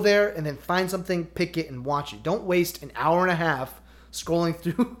 Go there and then find something, pick it, and watch it. Don't waste an hour and a half scrolling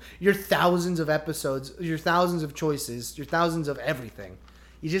through your thousands of episodes, your thousands of choices, your thousands of everything.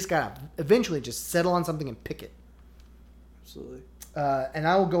 You just gotta eventually just settle on something and pick it. Absolutely. And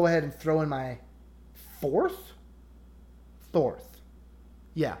I will go ahead and throw in my fourth.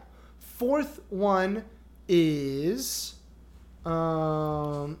 Yeah. Fourth one is,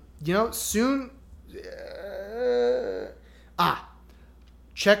 soon.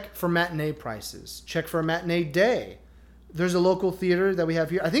 Check for matinee prices. Check for a matinee day. There's a local theater that we have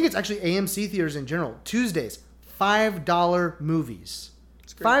here. I think it's actually AMC theaters in general. Tuesdays, $5 movies.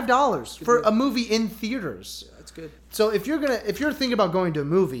 $5 for a movie in theaters. Yeah, that's good. So if you're thinking about going to a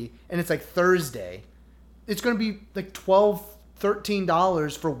movie and it's like Thursday, it's gonna be like $12,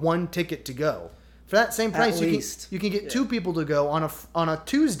 $13 for one ticket to go. For that same price, you can get two people to go on a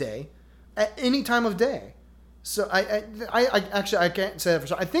Tuesday at any time of day. So I actually can't say that for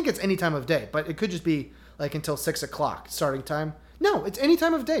sure. I think it's any time of day, but it could just be like until 6 o'clock starting time. No, it's any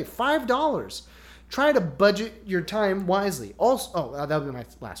time of day. $5. Try to budget your time wisely. Also, that would be my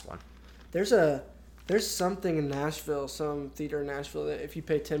last one. There's something in Nashville, some theater in Nashville that if you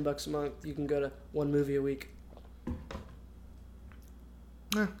pay $10 a month, you can go to one movie a week.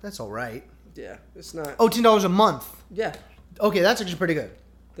 That's all right. Yeah, it's not. Oh, $10 a month. Yeah. Okay, that's actually pretty good.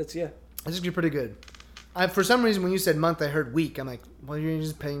 That's actually pretty good. For some reason, when you said month, I heard week. I'm like, well, you're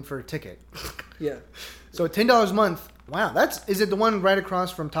just paying for a ticket. Yeah. So $10 a month. Wow, is it the one right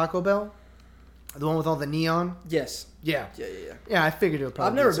across from Taco Bell? The one with all the neon? Yes. Yeah. Yeah. Yeah, I figured it would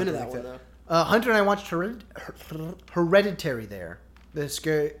probably. I've never been to that one though. Hunter and I watched Hereditary there. The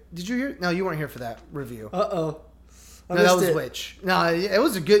scary. Did you hear? No, you weren't here for that review. No, that was Witch. No, it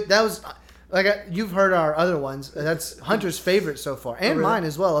was a good. That was like you've heard our other ones. That's Hunter's favorite so far, and mine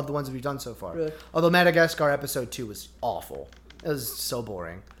as well of the ones we've done so far. Really? Although Madagascar episode 2 was awful. It was so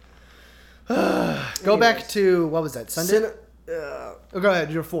boring. Go back to what was that Sunday? Go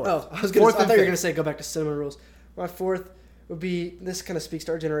ahead. Your fourth. Oh, I thought you were gonna say go back to cinema rules. My fourth would be, this kind of speaks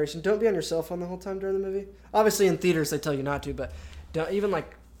to our generation. Don't be on your cell phone the whole time during the movie. Obviously, in theaters they tell you not to, but don't even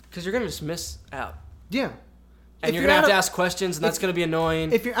because you're gonna just miss out. Yeah. And you're gonna have to ask questions, and that's gonna be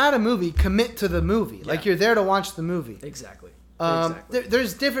annoying. If you're at a movie, commit to the movie. Yeah. Like you're there to watch the movie. Exactly.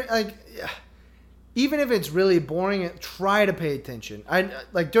 There's different even if it's really boring, try to pay attention.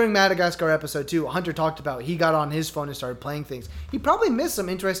 During Madagascar episode 2, Hunter talked about he got on his phone and started playing things. He probably missed some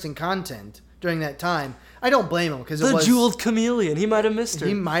interesting content during that time. I don't blame him because the jeweled chameleon. He might have missed her.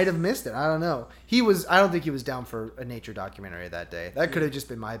 He might have missed it. I don't know. I don't think he was down for a nature documentary that day. That could have just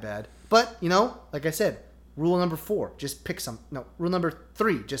been my bad. But like I said, rule number 4, just pick some. No, rule number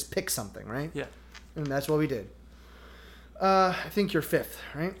 3, just pick something. Right? Yeah. And that's what we did. I think you're 5th,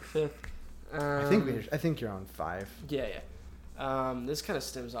 right? 5th. I think you're on 5. Yeah. This kind of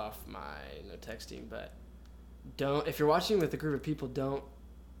stems off my no texting, but if you're watching with a group of people, don't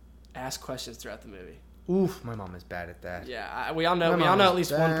ask questions throughout the movie. Oof, my mom is bad at that. Yeah, we all know at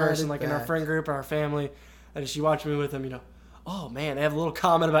least one person, like in our friend group or our family, and if you watch a movie with them, oh man, they have a little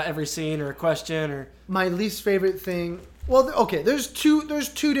comment about every scene or a question or. My least favorite thing. Well, okay, there's two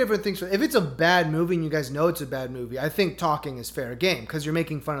different things. If it's a bad movie and you guys know it's a bad movie, I think talking is fair game because you're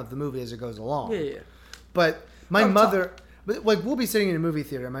making fun of the movie as it goes along. Yeah. But my mother, we'll be sitting in a movie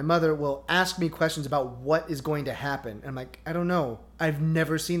theater and my mother will ask me questions about what is going to happen. And I'm like, I don't know. I've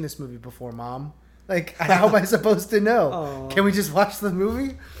never seen this movie before, Mom. Like, how am I supposed to know? Aww. Can we just watch the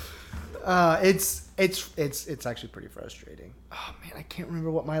movie? It's actually pretty frustrating. Oh man, I can't remember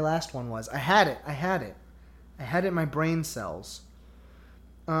what my last one was. I had it in my brain cells.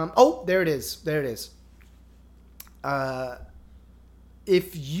 There it is.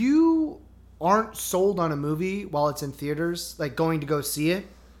 If you aren't sold on a movie while it's in theaters, like going to go see it,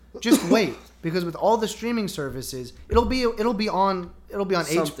 just wait because with all the streaming services, it'll be on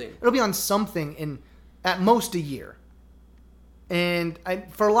something in at most a year. And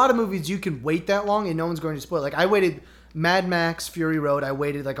for a lot of movies, you can wait that long and no one's going to spoil. Like I waited Mad Max Fury Road. I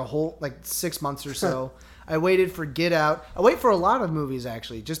waited like a whole 6 months or so. I waited for Get Out. I wait for a lot of movies,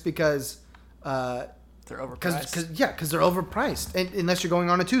 actually, just because... they're overpriced. Because they're overpriced. And, unless you're going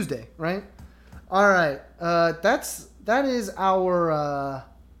on a Tuesday, right? All right. That is our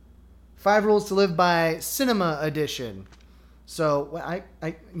 5 Rules to Live By Cinema Edition. So,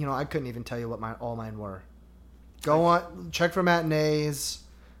 I couldn't even tell you what all mine were. Go on, check for matinees.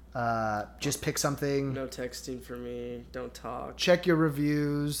 Just pick something. No texting for me. Don't talk. Check your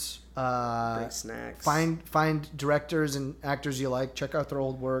reviews. Bring snacks. Find directors and actors you like. Check out their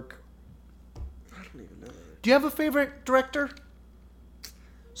old work. I don't even know. Do you have a favorite director?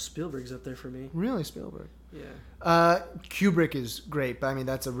 Spielberg's up there for me. Really, Spielberg? Yeah. Kubrick is great, but I mean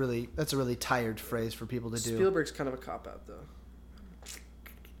that's a really tired phrase for people to do. Spielberg's kind of a cop out though.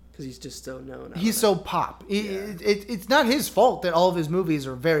 Because he's just so known. He's so pop. It's not his fault that all of his movies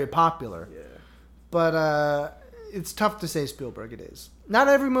are very popular. Yeah. But it's tough to say Spielberg it is. Not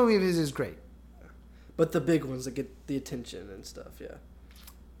every movie of his is great. But the big ones that get the attention and stuff, yeah.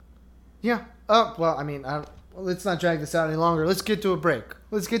 Yeah. Oh, well, I mean, let's not drag this out any longer. Let's get to a break.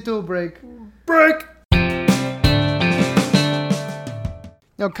 Break!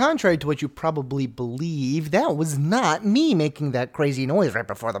 Now, contrary to what you probably believe, that was not me making that crazy noise right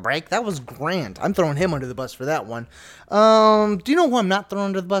before the break. That was Grant. I'm throwing him under the bus for that one. Do you know who I'm not throwing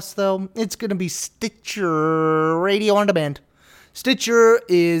under the bus, though? It's going to be Stitcher Radio On Demand. Stitcher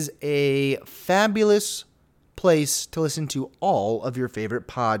is a fabulous place to listen to all of your favorite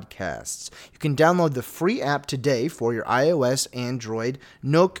podcasts. You can download the free app today for your iOS, Android,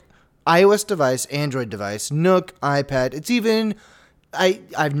 Nook, iOS device, Android device, Nook, iPad. It's even... I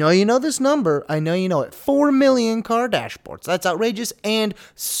know you know this number. I know you know it. 4 million car dashboards. That's outrageous, and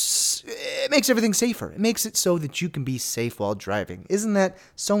it makes everything safer. It makes it so that you can be safe while driving. Isn't that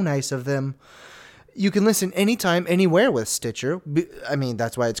so nice of them? You can listen anytime, anywhere with Stitcher. I mean,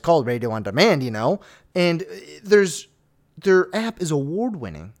 that's why it's called Radio On Demand, you know. And their app is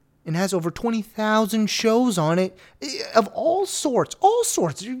award-winning and has over 20,000 shows on it of all sorts.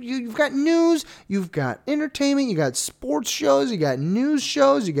 You've got news, you've got entertainment, you got sports shows, you got news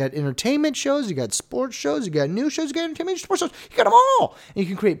shows, you got entertainment shows, you got sports shows, you got news shows, you got entertainment, sports shows. You got them all. And you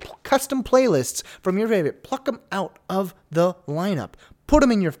can create custom playlists from your favorite. Pluck them out of the lineup. Put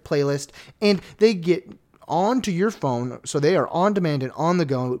them in your playlist, and they get onto your phone, so they are on demand and on the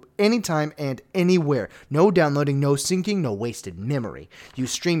go anytime and anywhere. No downloading, no syncing, no wasted memory. You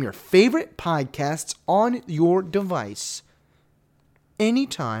stream your favorite podcasts on your device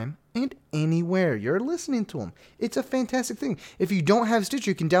anytime and anywhere you're listening to them. It's a fantastic thing. If you don't have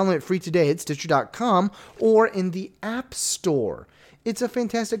Stitcher, you can download it free today at Stitcher.com or in the App Store. It's a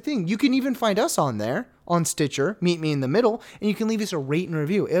fantastic thing. You can even find us on there, on Stitcher, Meet Me in the Middle, and you can leave us a rate and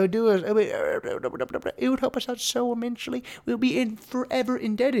review. It would help us out so immensely. We'll be forever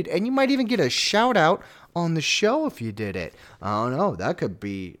indebted. And you might even get a shout out on the show if you did it. I don't know. That could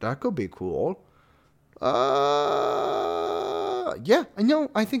be cool. Yeah, I know.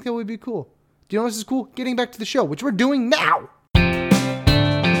 I think that would be cool. Do you know what is cool? Getting back to the show, which we're doing now.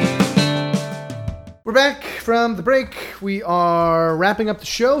 We're back from the break. We are wrapping up the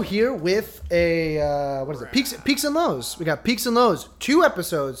show here with a, Peaks and Lows. We got Peaks and Lows. 2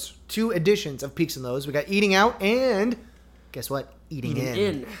 episodes, 2 editions of Peaks and Lows. We got Eating Out and, guess what? Eating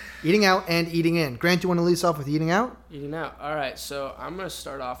in. Eating Out and Eating In. Grant, you want to lead us off with Eating Out? Eating Out. All right, so I'm going to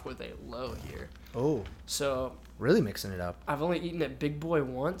start off with a low here. Oh. So. Really mixing it up. I've only eaten at Big Boy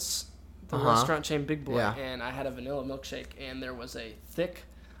once, the restaurant chain Big Boy, and I had a vanilla milkshake, and there was a thick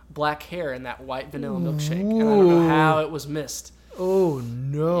black hair in that white vanilla milkshake, and I don't know how it was missed. Oh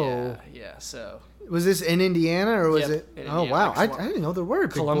no! Yeah. So was this in Indiana or was it? Oh wow! I didn't know there were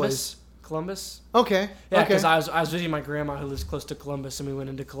Big Boys. Columbus. Okay. Yeah, because I was visiting my grandma who lives close to Columbus, and we went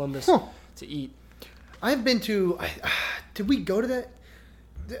into Columbus to eat. I've been to. Did we go to that?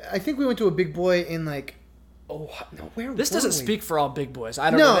 I think we went to a Big Boy in like. Oh no! Where? This doesn't speak for all Big Boys. I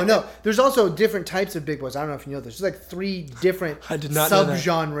don't know. No. There's also different types of Big Boys. I don't know if you know this. There's like 3 different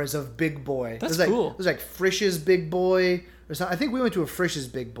subgenres of Big Boy. That's cool. There's like Frisch's Big Boy or something. I think we went to a Frisch's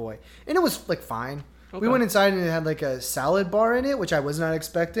Big Boy, and it was like fine. Okay. We went inside and it had like a salad bar in it, which I was not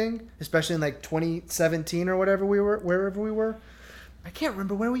expecting, especially in like 2017 or wherever we were. I can't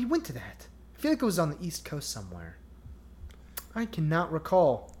remember where we went to that. I feel like it was on the East Coast somewhere. I cannot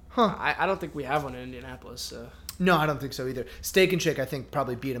recall. Huh. I don't think we have one in Indianapolis. So. No, I don't think so either. Steak and Shake, I think,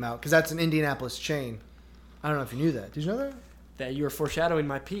 probably beat them out because that's an Indianapolis chain. I don't know if you knew that. Did you know that? That you were foreshadowing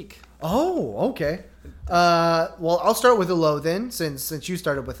my peak. Oh, okay. Well, I'll start with a low then, since you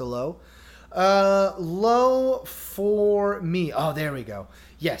started with a low. Low for me. Oh, there we go.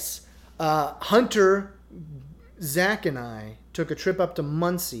 Yes. Hunter, Zach, and I took a trip up to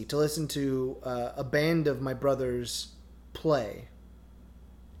Muncie to listen to a band of my brothers play.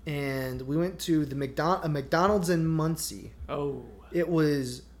 And we went to a McDonald's in Muncie. Oh. It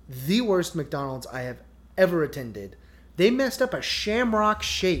was the worst McDonald's I have ever attended. They messed up a Shamrock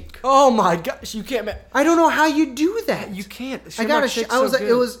Shake. Oh my gosh, you can't. I don't know how you do that. You can't. I got a. I was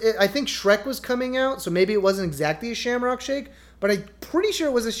like, I think Shrek was coming out, so maybe it wasn't exactly a Shamrock Shake, but I'm pretty sure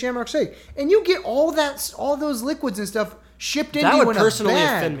it was a Shamrock Shake. And you get all those liquids and stuff shipped into you in a bag. That would personally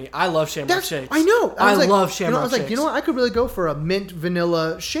offend me. I love Shamrock Shakes. I know. I love Shamrock Shakes. I was like, you know what? I could really go for a mint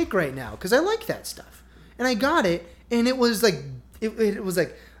vanilla shake right now because I like that stuff. And I got it, and it was like it was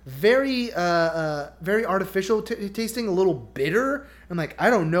like very artificial tasting, a little bitter. I'm like,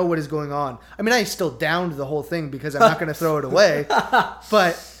 I don't know what is going on. I mean, I still downed the whole thing because I'm not going to throw it away.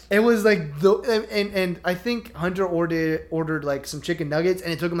 But it was like and I think Hunter ordered like some chicken nuggets,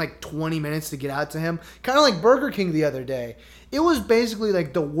 and it took him like 20 minutes to get out to him. Kind of like Burger King the other day. It was basically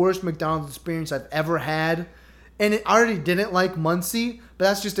like the worst McDonald's experience I've ever had. And I already didn't like Muncie, but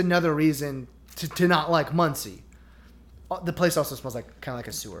that's just another reason to not like Muncie. The place also smells like kind of like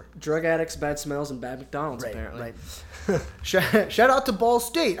a sewer. Drug addicts, bad smells, and bad McDonald's, apparently. Right. Shout out to Ball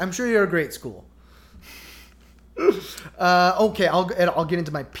State. I'm sure you're a great school. Okay, I'll get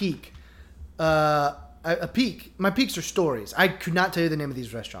into my peak. A peak. My peaks are stories. I could not tell you the name of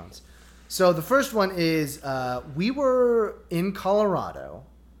these restaurants. So the first one is we were in Colorado,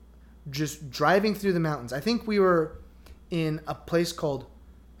 just driving through the mountains. I think we were in a place called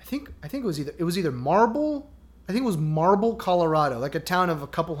I think it was either Marble. I think it was Marble, Colorado, like a town of a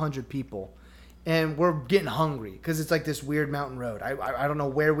couple hundred people. And we're getting hungry because it's like this weird mountain road. I don't know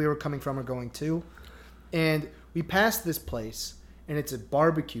where we were coming from or going to. And we passed this place, and it's a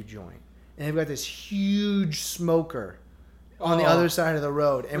barbecue joint. And they've got this huge smoker on the other side of the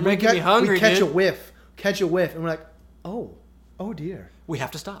road. And we catch a whiff, and we're like, oh dear. We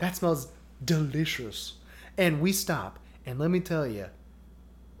have to stop. That smells delicious. And we stop, and let me tell you,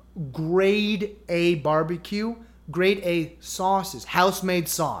 grade A barbecue, grade A sauces, house-made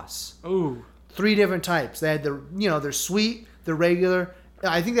sauce. Ooh. 3 different types. They had they're sweet, they're regular.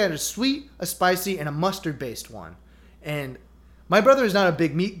 I think they had a sweet, a spicy, and a mustard-based one. And my brother is not a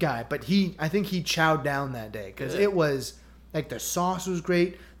big meat guy, but I think he chowed down that day because it was like the sauce was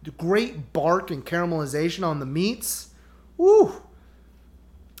great, the great bark and caramelization on the meats. Woo!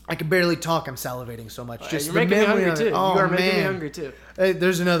 I can barely talk. I'm salivating so much. Just you're making me hungry too. Oh, you are making me hungry too.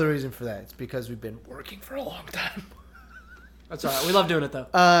 There's another reason for that. It's because we've been working for a long time. That's all right. We love doing it though.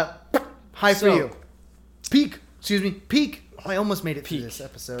 High for you. Peak. Oh, I almost made it through this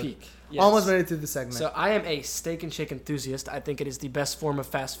episode. Peak. Yes. Almost made it through the segment. So I am a Steak and Shake enthusiast. I think it is the best form of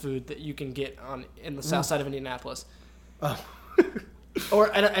fast food that you can get in the south side of Indianapolis. Oh.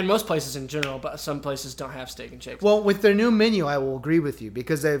 And most places in general, but some places don't have Steak and Shakes. Well, with their new menu, I will agree with you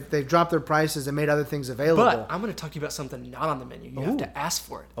because they've dropped their prices and made other things available. But I'm going to talk to you about something not on the menu. You have to ask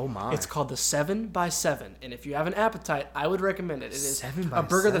for it. Oh my! It's called the 7x7, and if you have an appetite, I would recommend it. It is 7x7. A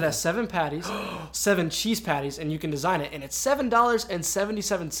burger that has 7 patties, 7 cheese patties, and you can design it, and it's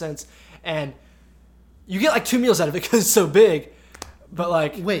 $7.77, and you get like 2 meals out of it because it's so big. But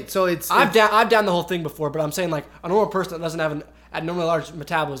like, wait, so I've down the whole thing before, but I'm saying like a normal person that doesn't have an abnormally large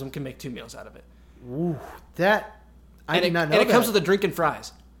metabolism can make 2 meals out of it. Ooh, I did not know. And it comes with a drink and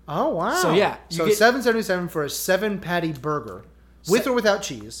fries. Oh wow! So yeah, so $7.77 for a 7-patty burger, with or without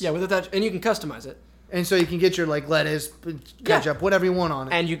cheese. Yeah, without, and you can customize it. And so you can get your like lettuce, ketchup, whatever you want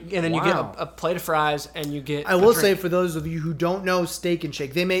on it. And then you get a plate of fries, and you get. I will say for those of you who don't know Steak and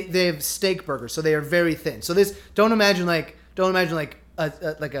Shake, they have steak burgers, so they are very thin. So don't imagine like a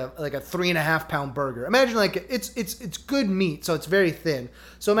 3.5 pound burger. Imagine like it's good meat, so it's very thin.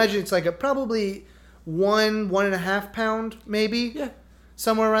 So imagine it's like probably 1.5 pound maybe. Yeah.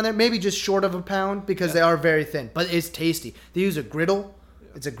 Somewhere around there, maybe just short of a pound because they are very thin, but it's tasty. They use a griddle.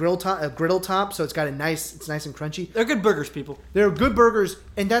 It's a griddle top, so it's nice and crunchy. They're good burgers, people. They're good burgers,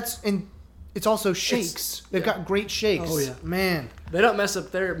 and it's also shakes. They've got great shakes. Oh yeah, man. They don't mess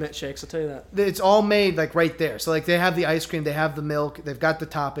up their mint shakes. I'll tell you that. It's all made like right there. So like they have the ice cream, they have the milk, they've got the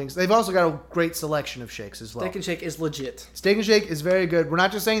toppings. They've also got a great selection of shakes as well. Steak and Shake is legit. Steak and Shake is very good. We're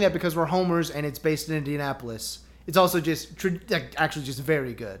not just saying that because we're homers and it's based in Indianapolis. It's also just actually just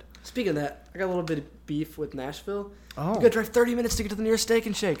very good. Speaking of that, I got a little bit of beef with Nashville. Oh. You gotta drive 30 minutes to get to the nearest Steak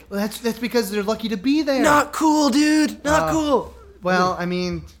and Shake. Well, that's because they're lucky to be there. Not cool, dude. Not cool. Well, I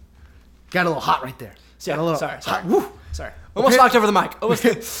mean, got a little hot right there. Yeah, sorry. Almost knocked over the mic.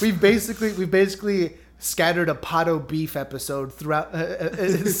 We've basically scattered a potto beef episode throughout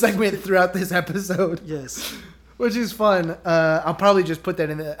segment throughout this episode. Yes, which is fun. I'll probably just put that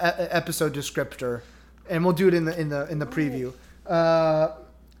in the episode descriptor. and we'll do it in the preview.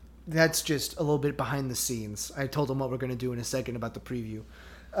 That's just a little bit behind the scenes. I told them what we're going to do in a second about the preview.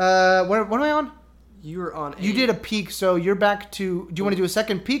 What am I on? You were on. You did a peak, so you're back to. Do you want to do a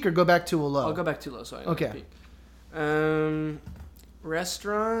second peak or go back to a low? I'll go back to low. So I know okay. Peak.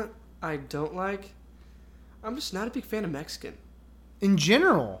 Restaurant I don't like. I'm just not a big fan of Mexican. In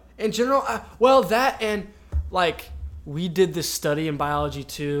general. Well, that and like we did this study in biology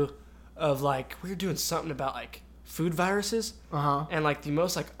too, of like we were doing something about like food viruses. And like the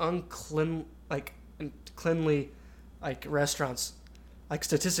most like uncleanly like restaurants. Like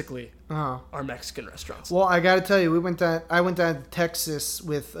statistically, are Mexican restaurants. Well, I got to tell you, I went down to Texas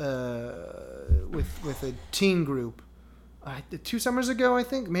with a teen group 2 summers ago. I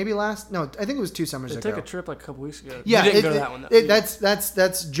think maybe I think it was 2 summers ago. They took a trip like a couple weeks ago. Yeah, you didn't go to that one.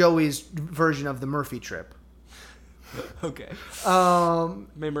 That's Joey's version of the Murphy trip. Okay.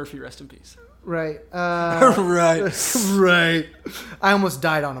 May Murphy rest in peace. Right. Right. Right. I almost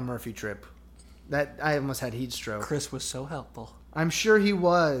died on a Murphy trip. I almost had heat stroke. Chris was so helpful. I'm sure he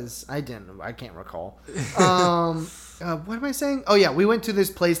was. I can't recall. What am I saying? Oh, yeah. We went to this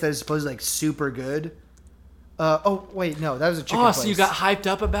place that is supposedly like super good. Wait, no. That was a chicken place. So you got hyped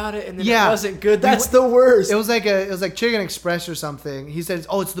up about it and then it wasn't good? That's the worst. It was like Chicken Express or something. He said,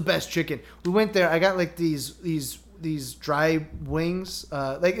 it's the best chicken. We went there. I got like these dry wings.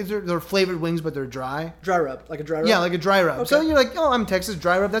 They're flavored wings, but they're dry. Dry rub. Like a dry rub? Yeah, like a dry rub. Okay. So you're like, I'm Texas,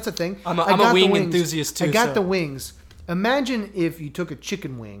 dry rub. That's a thing. I'm a wing enthusiast too. I got the wings. Imagine if you took a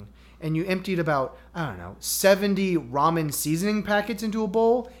chicken wing and you emptied about, 70 ramen seasoning packets into a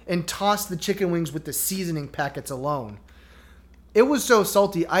bowl and tossed the chicken wings with the seasoning packets alone. It was so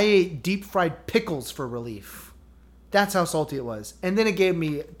salty, I ate deep fried pickles for relief. That's how salty it was. And then it gave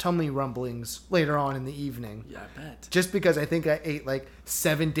me tummy rumblings later on in the evening. Yeah, I bet. Just because I think I ate like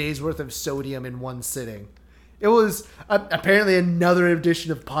 7 days worth of sodium in one sitting. It was apparently another edition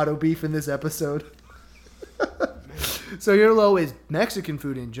of Pato Beef in this episode. So your low is Mexican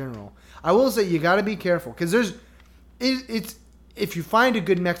food in general. I will say you got to be careful because it's if you find a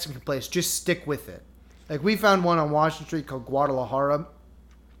good Mexican place, just stick with it. Like we found one on Washington Street called Guadalajara,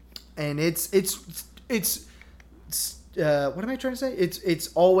 and it's what am I trying to say?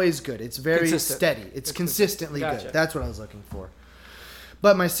 It's always good. It's very steady. It's consistently good. That's what I was looking for.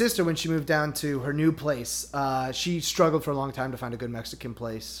 But my sister, when she moved down to her new place, she struggled for a long time to find a good Mexican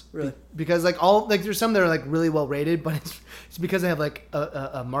place. Really? Because there's some that are like really well rated, but it's because they have like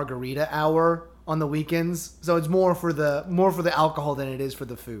a margarita hour on the weekends, so it's more for the alcohol than it is for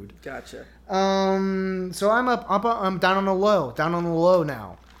the food. Gotcha. So I'm down on a low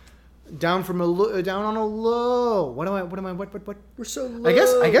now. Down on a low. What? We're so low.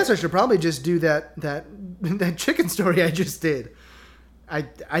 I guess I should probably just do that chicken story I just did.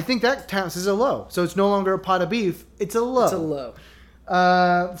 I think that counts as a low. So it's no longer a pot of beef. It's a low. It's a low.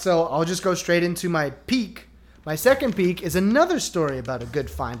 So I'll just go straight into my peak. My second peak is another story about a good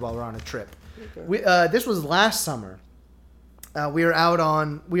find while we're on a trip. Okay. This was last summer. We were out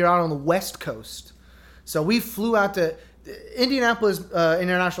on the West Coast. So we flew out to Indianapolis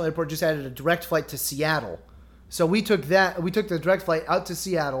International Airport. Just added a direct flight to Seattle. So we took the direct flight out to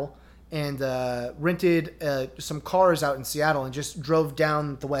Seattle and rented some cars out in Seattle and just drove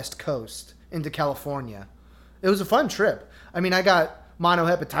down the West Coast into California. It was a fun trip. I mean, I got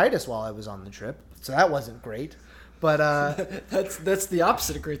monohepatitis while I was on the trip, so that wasn't great. But that's the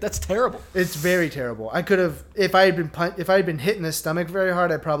opposite of great. That's terrible. It's very terrible. I could have, if I had been hit in the stomach very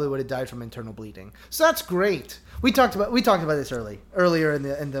hard, I probably would have died from internal bleeding. So that's great. We talked about this earlier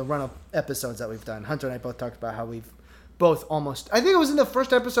in the run-up episodes that we've done. Hunter and I both talked about how we've both almost. I think it was in the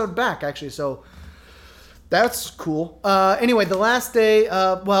first episode back actually. So that's cool. Anyway, the last day.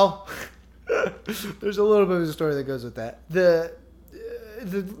 There's a little bit of a story that goes with that. The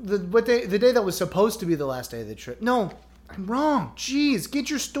day that was supposed to be the last day of the trip. No, I'm wrong. Jeez, get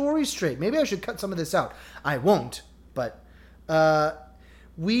your story straight. Maybe I should cut some of this out. I won't. But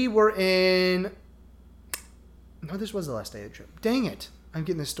we were in. No, this was the last day of the trip. Dang it. I'm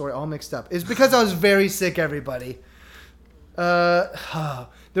getting this story all mixed up. It's because I was very sick, everybody. There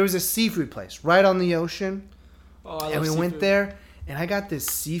was a seafood place right on the ocean. And we went there, and I got this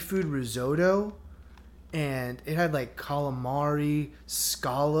seafood risotto, and it had like calamari,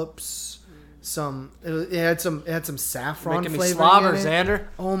 scallops, it had some saffron making flavor. Me slobber, in it. Zander.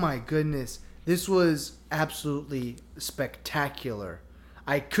 Oh my goodness. This was absolutely spectacular.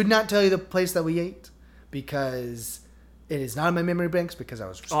 I could not tell you the place that we ate because it is not in my memory banks because I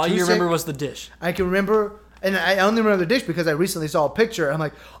was all you remember was the dish. I can remember, and I only remember the dish because I recently saw a picture. I'm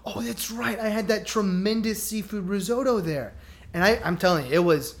like, oh, that's right. I had that tremendous seafood risotto there. And I'm telling you, it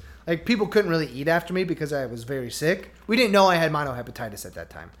was Like, people couldn't really eat after me because I was very sick. We didn't know I had monohepatitis at that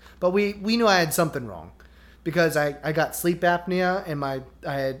time. But we knew I had something wrong because I got sleep apnea and I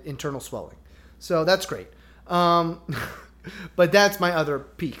had internal swelling. So that's great. But that's my other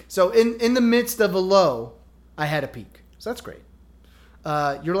peak. So in the midst of a low, I had a peak. So that's great.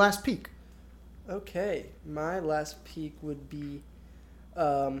 Your last peak. Okay. My last peak would be...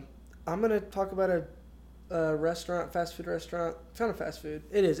 I'm going to talk about a restaurant, fast food restaurant. Kind of fast food.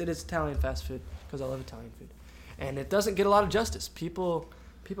 It is Italian fast food because I love Italian food. And it doesn't get a lot of justice. People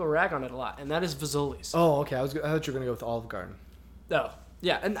rag on it a lot, and that is Fazoli's. Oh, okay. I thought you were going to go with Olive Garden. Oh,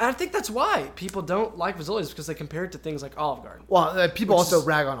 yeah. And I think that's why people don't like Fazoli's because they compare it to things like Olive Garden. Well, people also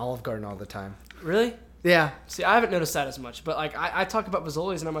rag on Olive Garden all the time. Really? Yeah. See, I haven't noticed that as much, but like I talk about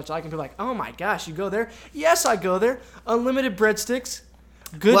Fazoli's and how much I like, and people are like, oh my gosh, you go there? Yes, I go there. Unlimited breadsticks.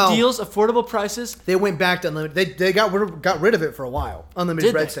 Good deals, affordable prices. They went back to unlimited. They got rid of it for a while.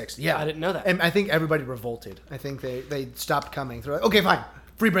 Unlimited breadsticks. Yeah, I didn't know that. And I think everybody revolted. I think they stopped coming. They're like, okay, fine,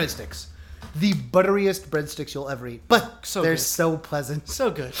 free breadsticks. The butteriest breadsticks you'll ever eat, but they're so pleasant, so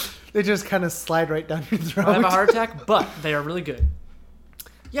good. They just kind of slide right down your throat. I have a heart attack, but they are really good.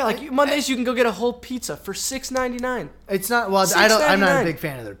 Yeah, like Mondays you can go get a whole pizza for $6.99. It's not well. I'm not a big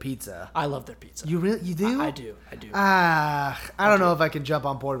fan of their pizza. I love their pizza. You do? I do. I don't know if I can jump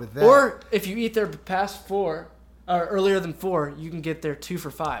on board with that. Or if you eat their past 4 or earlier than 4, you can get their 2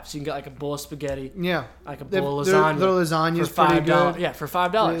 for $5. So you can get like a bowl of spaghetti. Yeah. Like a bowl of lasagna. Their lasagna is for pretty good. Yeah, for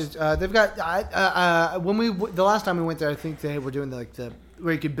 $5. They've got the last time we went there, I think they were doing the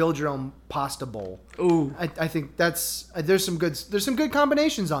where you could build your own pasta bowl. Ooh. I think there's some good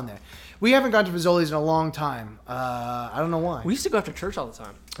combinations on there. We haven't gone to Fazoli's in a long time. I don't know why. We used to go after church all the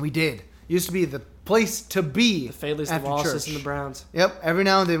time. We did. It used to be the place to be. The Fadleys, the Wallaces, and the Browns. Yep. Every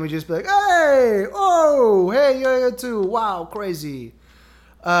now and then we just be like, hey, yeah, too. Wow, crazy.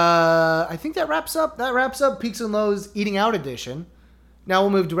 I think that wraps up Peaks and Lows Eating Out edition. Now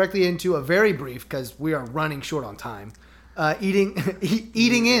we'll move directly into a very brief, because we are running short on time. Eating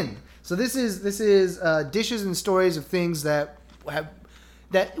in. So this is dishes and stories of things that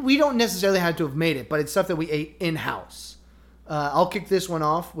we don't necessarily have to have made it, but it's stuff that we ate in house. I'll kick this one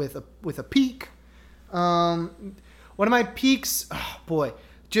off with a peak. One of my peaks,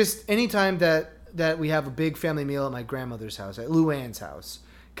 just anytime that we have a big family meal at my grandmother's house, at Luann's house.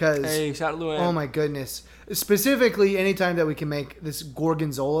 Hey, shout out Luann. Oh my goodness. Specifically, anytime that we can make this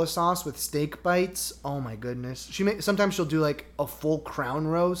gorgonzola sauce with steak bites. Oh my goodness. Sometimes she'll do like a full crown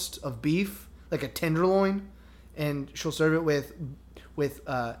roast of beef, like a tenderloin, and she'll serve it with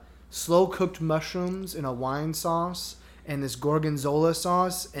slow cooked mushrooms in a wine sauce and this gorgonzola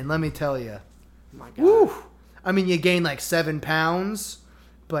sauce. And let me tell you, my God. Woo, I mean, you gain like 7 pounds,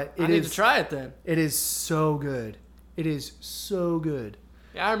 but I need to try it then. It is so good. It is so good.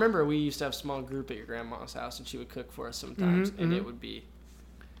 Yeah, I remember we used to have a small group at your grandma's house, and she would cook for us sometimes, and it would be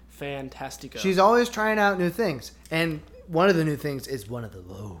fantastico. She's always trying out new things, and one of the new things is one of the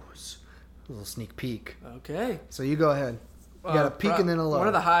lows. A little sneak peek. Okay. So you go ahead. You got a peak and then a low. One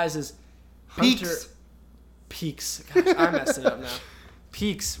of the highs is Peaks. Gosh, I messed it up now.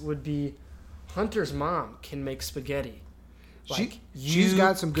 Peaks would be Hunter's mom can make spaghetti. She's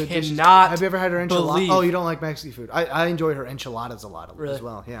got some good dishes. Have you ever had her enchiladas? Oh, you don't like Mexican food. I enjoy her enchiladas a lot as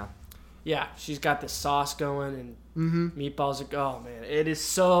well. Yeah. Yeah, she's got this sauce going and meatballs. Oh man, it is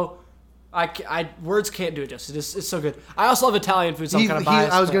so. Words can't do it justice. It's so good. I also love Italian food, so I'm kind of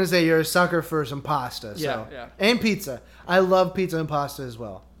biased. I was gonna say you're a sucker for some pasta. So. Yeah. And pizza. I love pizza and pasta as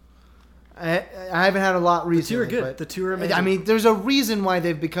well. I haven't had a lot recently. The two are amazing. I mean, there's a reason why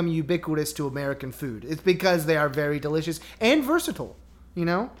they've become ubiquitous to American food. It's because they are very delicious and versatile. You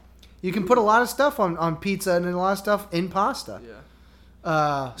know? You can put a lot of stuff on pizza and a lot of stuff in pasta.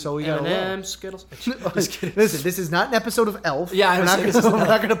 Yeah. So we got M&M's, Skittles. Listen, this is not an episode of Elf. Yeah, we're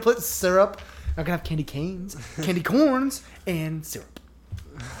not going to put syrup. We're not going to have candy canes, candy corns, and syrup.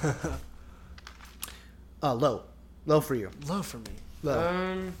 Low for you. Low for me.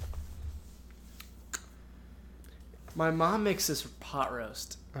 Low. My mom makes this pot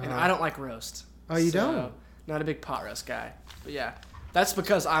roast, and I don't like roast. Oh, you don't? Not a big pot roast guy. But yeah, that's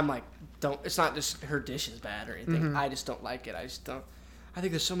because I'm like, it's not just her dish is bad or anything. Mm-hmm. I just don't like it. I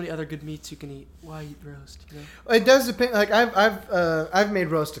think there's so many other good meats you can eat. Why eat roast? You know? It does depend. Like I've made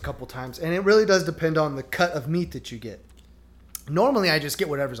roast a couple times, and it really does depend on the cut of meat that you get. Normally, I just get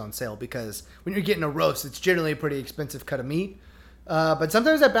whatever's on sale because when you're getting a roast, it's generally a pretty expensive cut of meat. But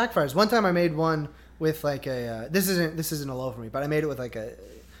sometimes that backfires. One time I made one with like a this isn't a low for me, but I made it with like a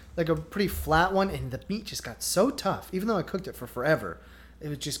pretty flat one, and the meat just got so tough. Even though I cooked it for forever,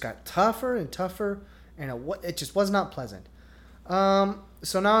 it just got tougher and tougher, and it just was not pleasant.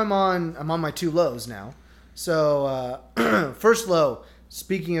 So now I'm on my 2 lows now. So first low.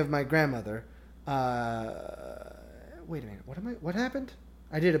 Speaking of my grandmother, wait a minute. What happened?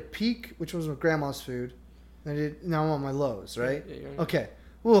 I did a peak, which was with grandma's food. Now I'm on my lows, right? Yeah, okay.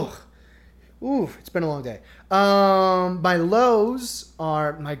 Ooh, it's been a long day. My lows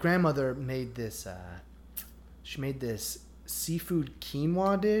are my grandmother made this. She made this seafood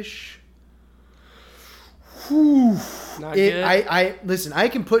quinoa dish. Whew. Not good. I listen. I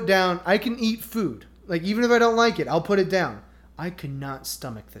can eat food. Like even if I don't like it, I'll put it down. I could not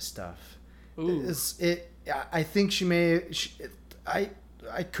stomach this stuff. Ooh. I think I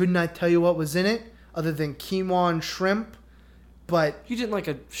could not tell you what was in it other than quinoa and shrimp. But you didn't like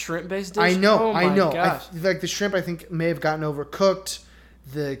a shrimp-based dish? I know. Oh my gosh. Like the shrimp, I think may have gotten overcooked.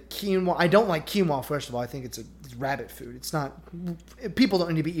 The quinoa, I don't like quinoa. First of all, I think it's rabbit food. It's not. People don't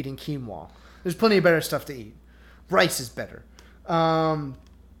need to be eating quinoa. There's plenty of better stuff to eat. Rice is better.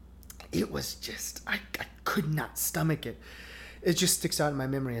 It was just I could not stomach it. It just sticks out in my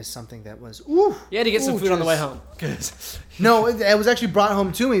memory as something that was. Ooh, you had to get some food on the way home. No, it was actually brought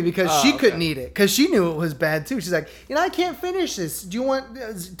home to me because she couldn't eat it because she knew it was bad too. She's like, I can't finish this. Do you want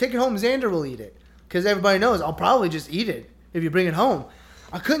take it home? Xander will eat it because everybody knows I'll probably just eat it if you bring it home.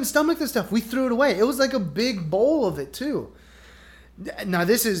 I couldn't stomach this stuff. We threw it away. It was like a big bowl of it too. Now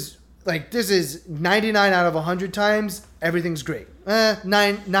this is 99 out of 100 times everything's great.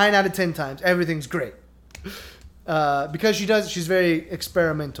 9 out of 10 times everything's great. Because she's very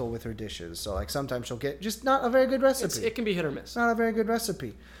experimental with her dishes. So like sometimes she'll get just not a very good recipe. It can be hit or miss. Not a very good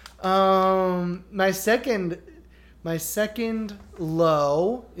recipe. My second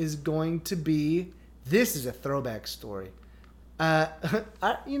low is going to be, this is a throwback story. I'll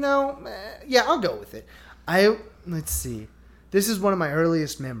go with it. Let's see. This is one of my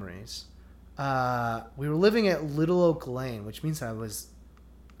earliest memories. We were living at Little Oak Lane, which means I was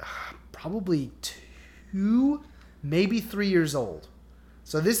probably 2, maybe 3 years old.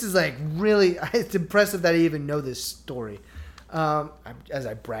 So this is like really, it's impressive that I even know this story. As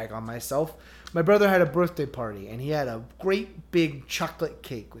I brag on myself, my brother had a birthday party and he had a great big chocolate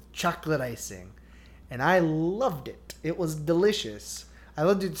cake with chocolate icing. And I loved it. It was delicious. I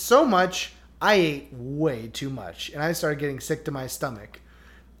loved it so much, I ate way too much. And I started getting sick to my stomach.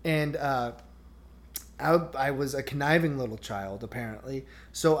 And I was a conniving little child, apparently.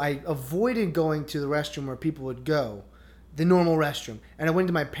 So I avoided going to the restroom where people would go, the normal restroom. And I went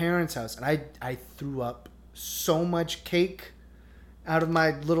to my parents' house, and I threw up so much cake out of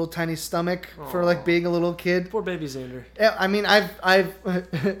my little tiny stomach for like being a little kid. Poor baby Xander. I mean,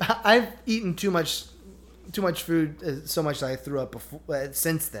 I've eaten too much food so much that I threw up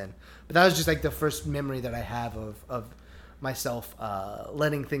since then. But that was just like the first memory that I have of myself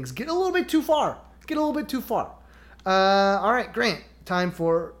letting things get a little bit too far. All right, Grant. Time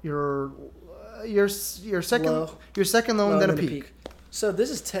for your second low and then a peak. So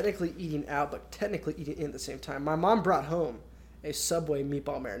this is technically eating out, but technically eating in at the same time. My mom brought home a Subway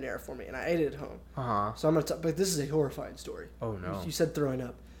meatball marinara for me, and I ate it at home. So I'm gonna but this is a horrifying story. Oh no! You said throwing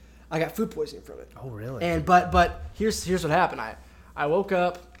up. I got food poisoning from it. Oh really? And but here's what happened. I woke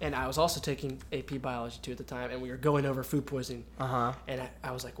up and I was also taking AP Biology 2 at the time, and we were going over food poisoning. And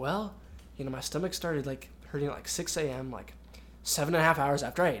I was like, well, my stomach started like hurting at like 6 a.m. like 7.5 hours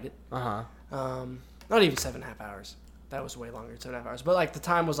after I ate it. Not even 7.5 hours. That was way longer than 7.5 hours. But like the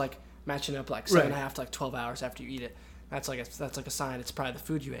time was like matching up like 7.5 to like 12 hours after you eat it. That's like a sign it's probably the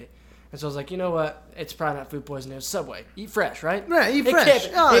food you ate. And so I was like, you know what? It's probably not food poisoning. It's Subway. Eat fresh, right? Right, eat fresh.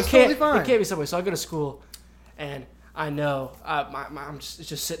 It's totally fine. It can't be Subway. So I go to school, and I know it's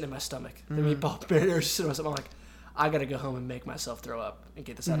just sitting in my stomach. The meatball marinara is just sitting in my stomach. I'm like, I got to go home and make myself throw up and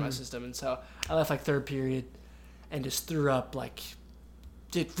get this out of my system. And so I left like third period and just threw up like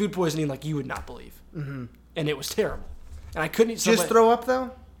did food poisoning like you would not believe. And it was terrible. And I couldn't eat Subway. Just throw up,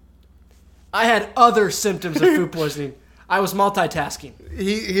 though? I had other symptoms of food poisoning. I was multitasking.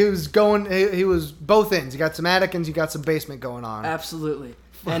 He was both ends. You got some attic you got some basement going on. Absolutely.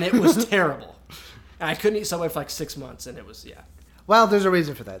 And it was terrible. And I couldn't eat Subway for like 6 months, and it was, Well, there's a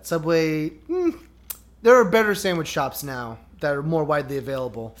reason for that. Subway, there are better sandwich shops now that are more widely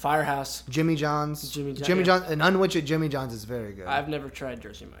available. Firehouse. Jimmy John's. Jimmy John's. An unwich at Jimmy John's is very good. I've never tried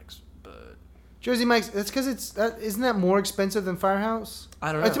Jersey Mike's, but... Jersey Mike's, that's because isn't that more expensive than Firehouse?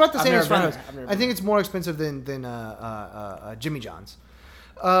 I don't know. It's about the same as Firehouse. I think it's more expensive than Jimmy John's.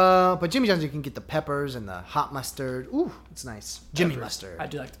 But Jimmy John's, you can get the peppers and the hot mustard. Ooh, it's nice. Jimmy mustard. I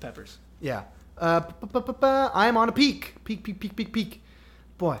do like the peppers. Yeah. I'm on a peak. Peak.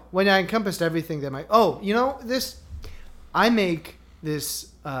 Boy, when I encompassed everything that I make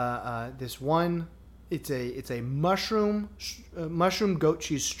this one. It's a mushroom goat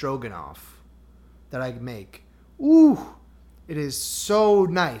cheese stroganoff that I make. Ooh, it is so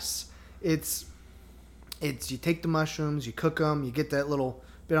nice. It's you take the mushrooms, you cook them, you get that little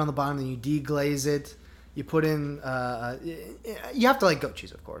bit on the bottom, then you deglaze it. You put in you have to like goat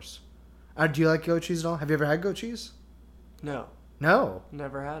cheese, of course. Do you like goat cheese at all? Have you ever had goat cheese? No. No.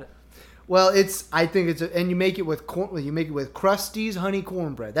 Never had it. Well, and you make it with corn. You make it with Krusty's honey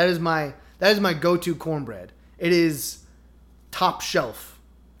cornbread. That is my go-to cornbread. It is top shelf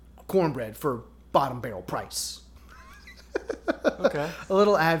cornbread for bottom barrel price. Okay. A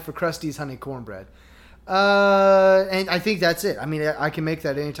little ad for Krusty's honey cornbread. And I think that's it. I mean, I can make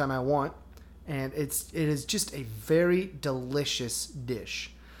that anytime I want, and it is just a very delicious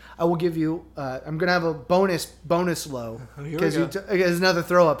dish. I will give you. I'm gonna have a bonus low because there's another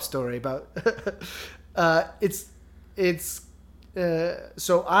throw up story about.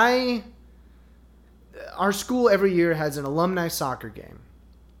 Our school every year has an alumni soccer game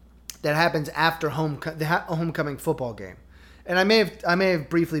that happens after the homecoming football game, and I may have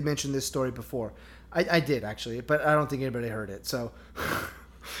briefly mentioned this story before. I did actually, but I don't think anybody heard it. So,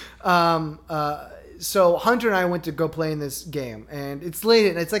 so Hunter and I went to go play in this game, and it's late,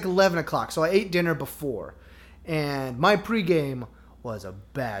 and it's like 11 o'clock. So I ate dinner before, and my pregame was a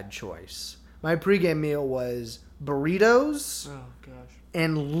bad choice. My pregame meal was burritos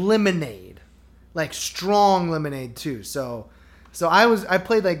and lemonade, like strong lemonade too. So I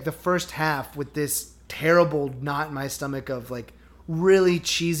played like the first half with this terrible knot in my stomach of like really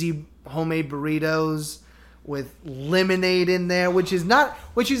cheesy homemade burritos with lemonade in there, which is not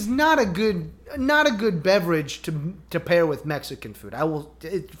a good beverage to pair with Mexican food.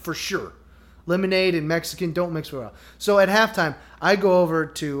 For sure. Lemonade and Mexican don't mix well. So at halftime, I go over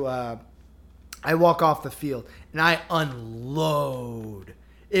to I walk off the field and I unload.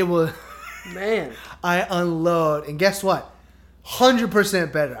 It was man. I unload, and guess what?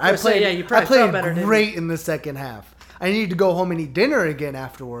 100% better. I played better, great in the second half. I needed to go home and eat dinner again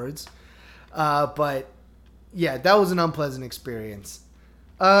afterwards. But yeah, that was an unpleasant experience.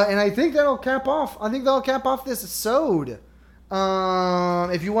 And I think that'll cap off this episode.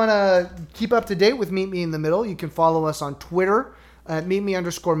 If you want to keep up to date with Meet Me in the Middle, you can follow us on Twitter at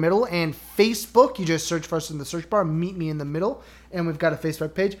meetme_middle, and Facebook. You just search for us in the search bar, Meet Me in the Middle, and we've got a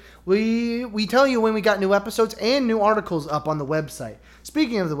Facebook page. We tell you when we got new episodes and new articles up on the website.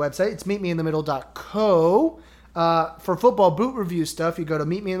 Speaking of the website, it's meetmeinthemiddle.co. For football boot review stuff, you go to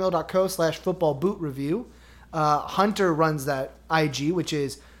meetmeinthemiddle.co/football boot review. Hunter runs that IG, which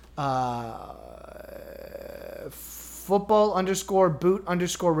is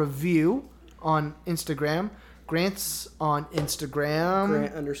football_boot_review on Instagram. Grant's on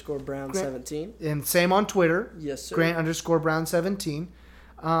Instagram. Grant_Brown17. And same on Twitter. Yes, sir. Grant_Brown17.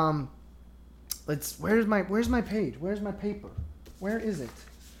 Where's my page? Where's my paper? Where is it?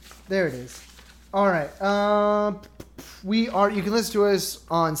 There it is. All right. You can listen to us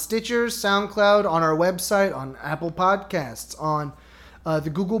on Stitcher, SoundCloud, on our website, on Apple Podcasts, on the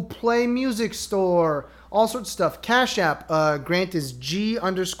Google Play Music Store, all sorts of stuff. Cash App, Grant is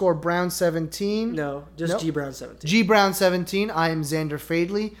G_Brown17. No, just nope. Gbrown17. Gbrown17. I am Zander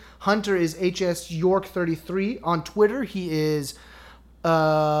Fadley. Hunter is HS_York33. On Twitter, he is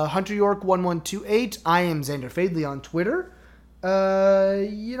HunterYork1128. I am Zander Fadley on Twitter.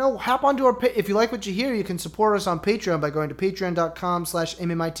 Hop onto our if you like what you hear, you can support us on Patreon by going to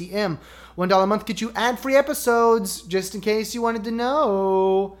patreon.com/MMITM. $1 a month gets you ad-free episodes, just in case you wanted to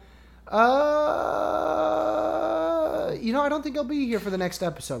know. I don't think I'll be here for the next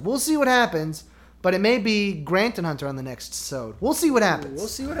episode. We'll see what happens, but it may be Grant and Hunter on the next episode. We'll see what happens. We'll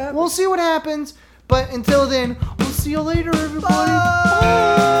see what happens. But until then, we'll see you later, everybody.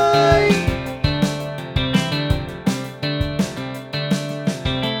 Bye. Bye.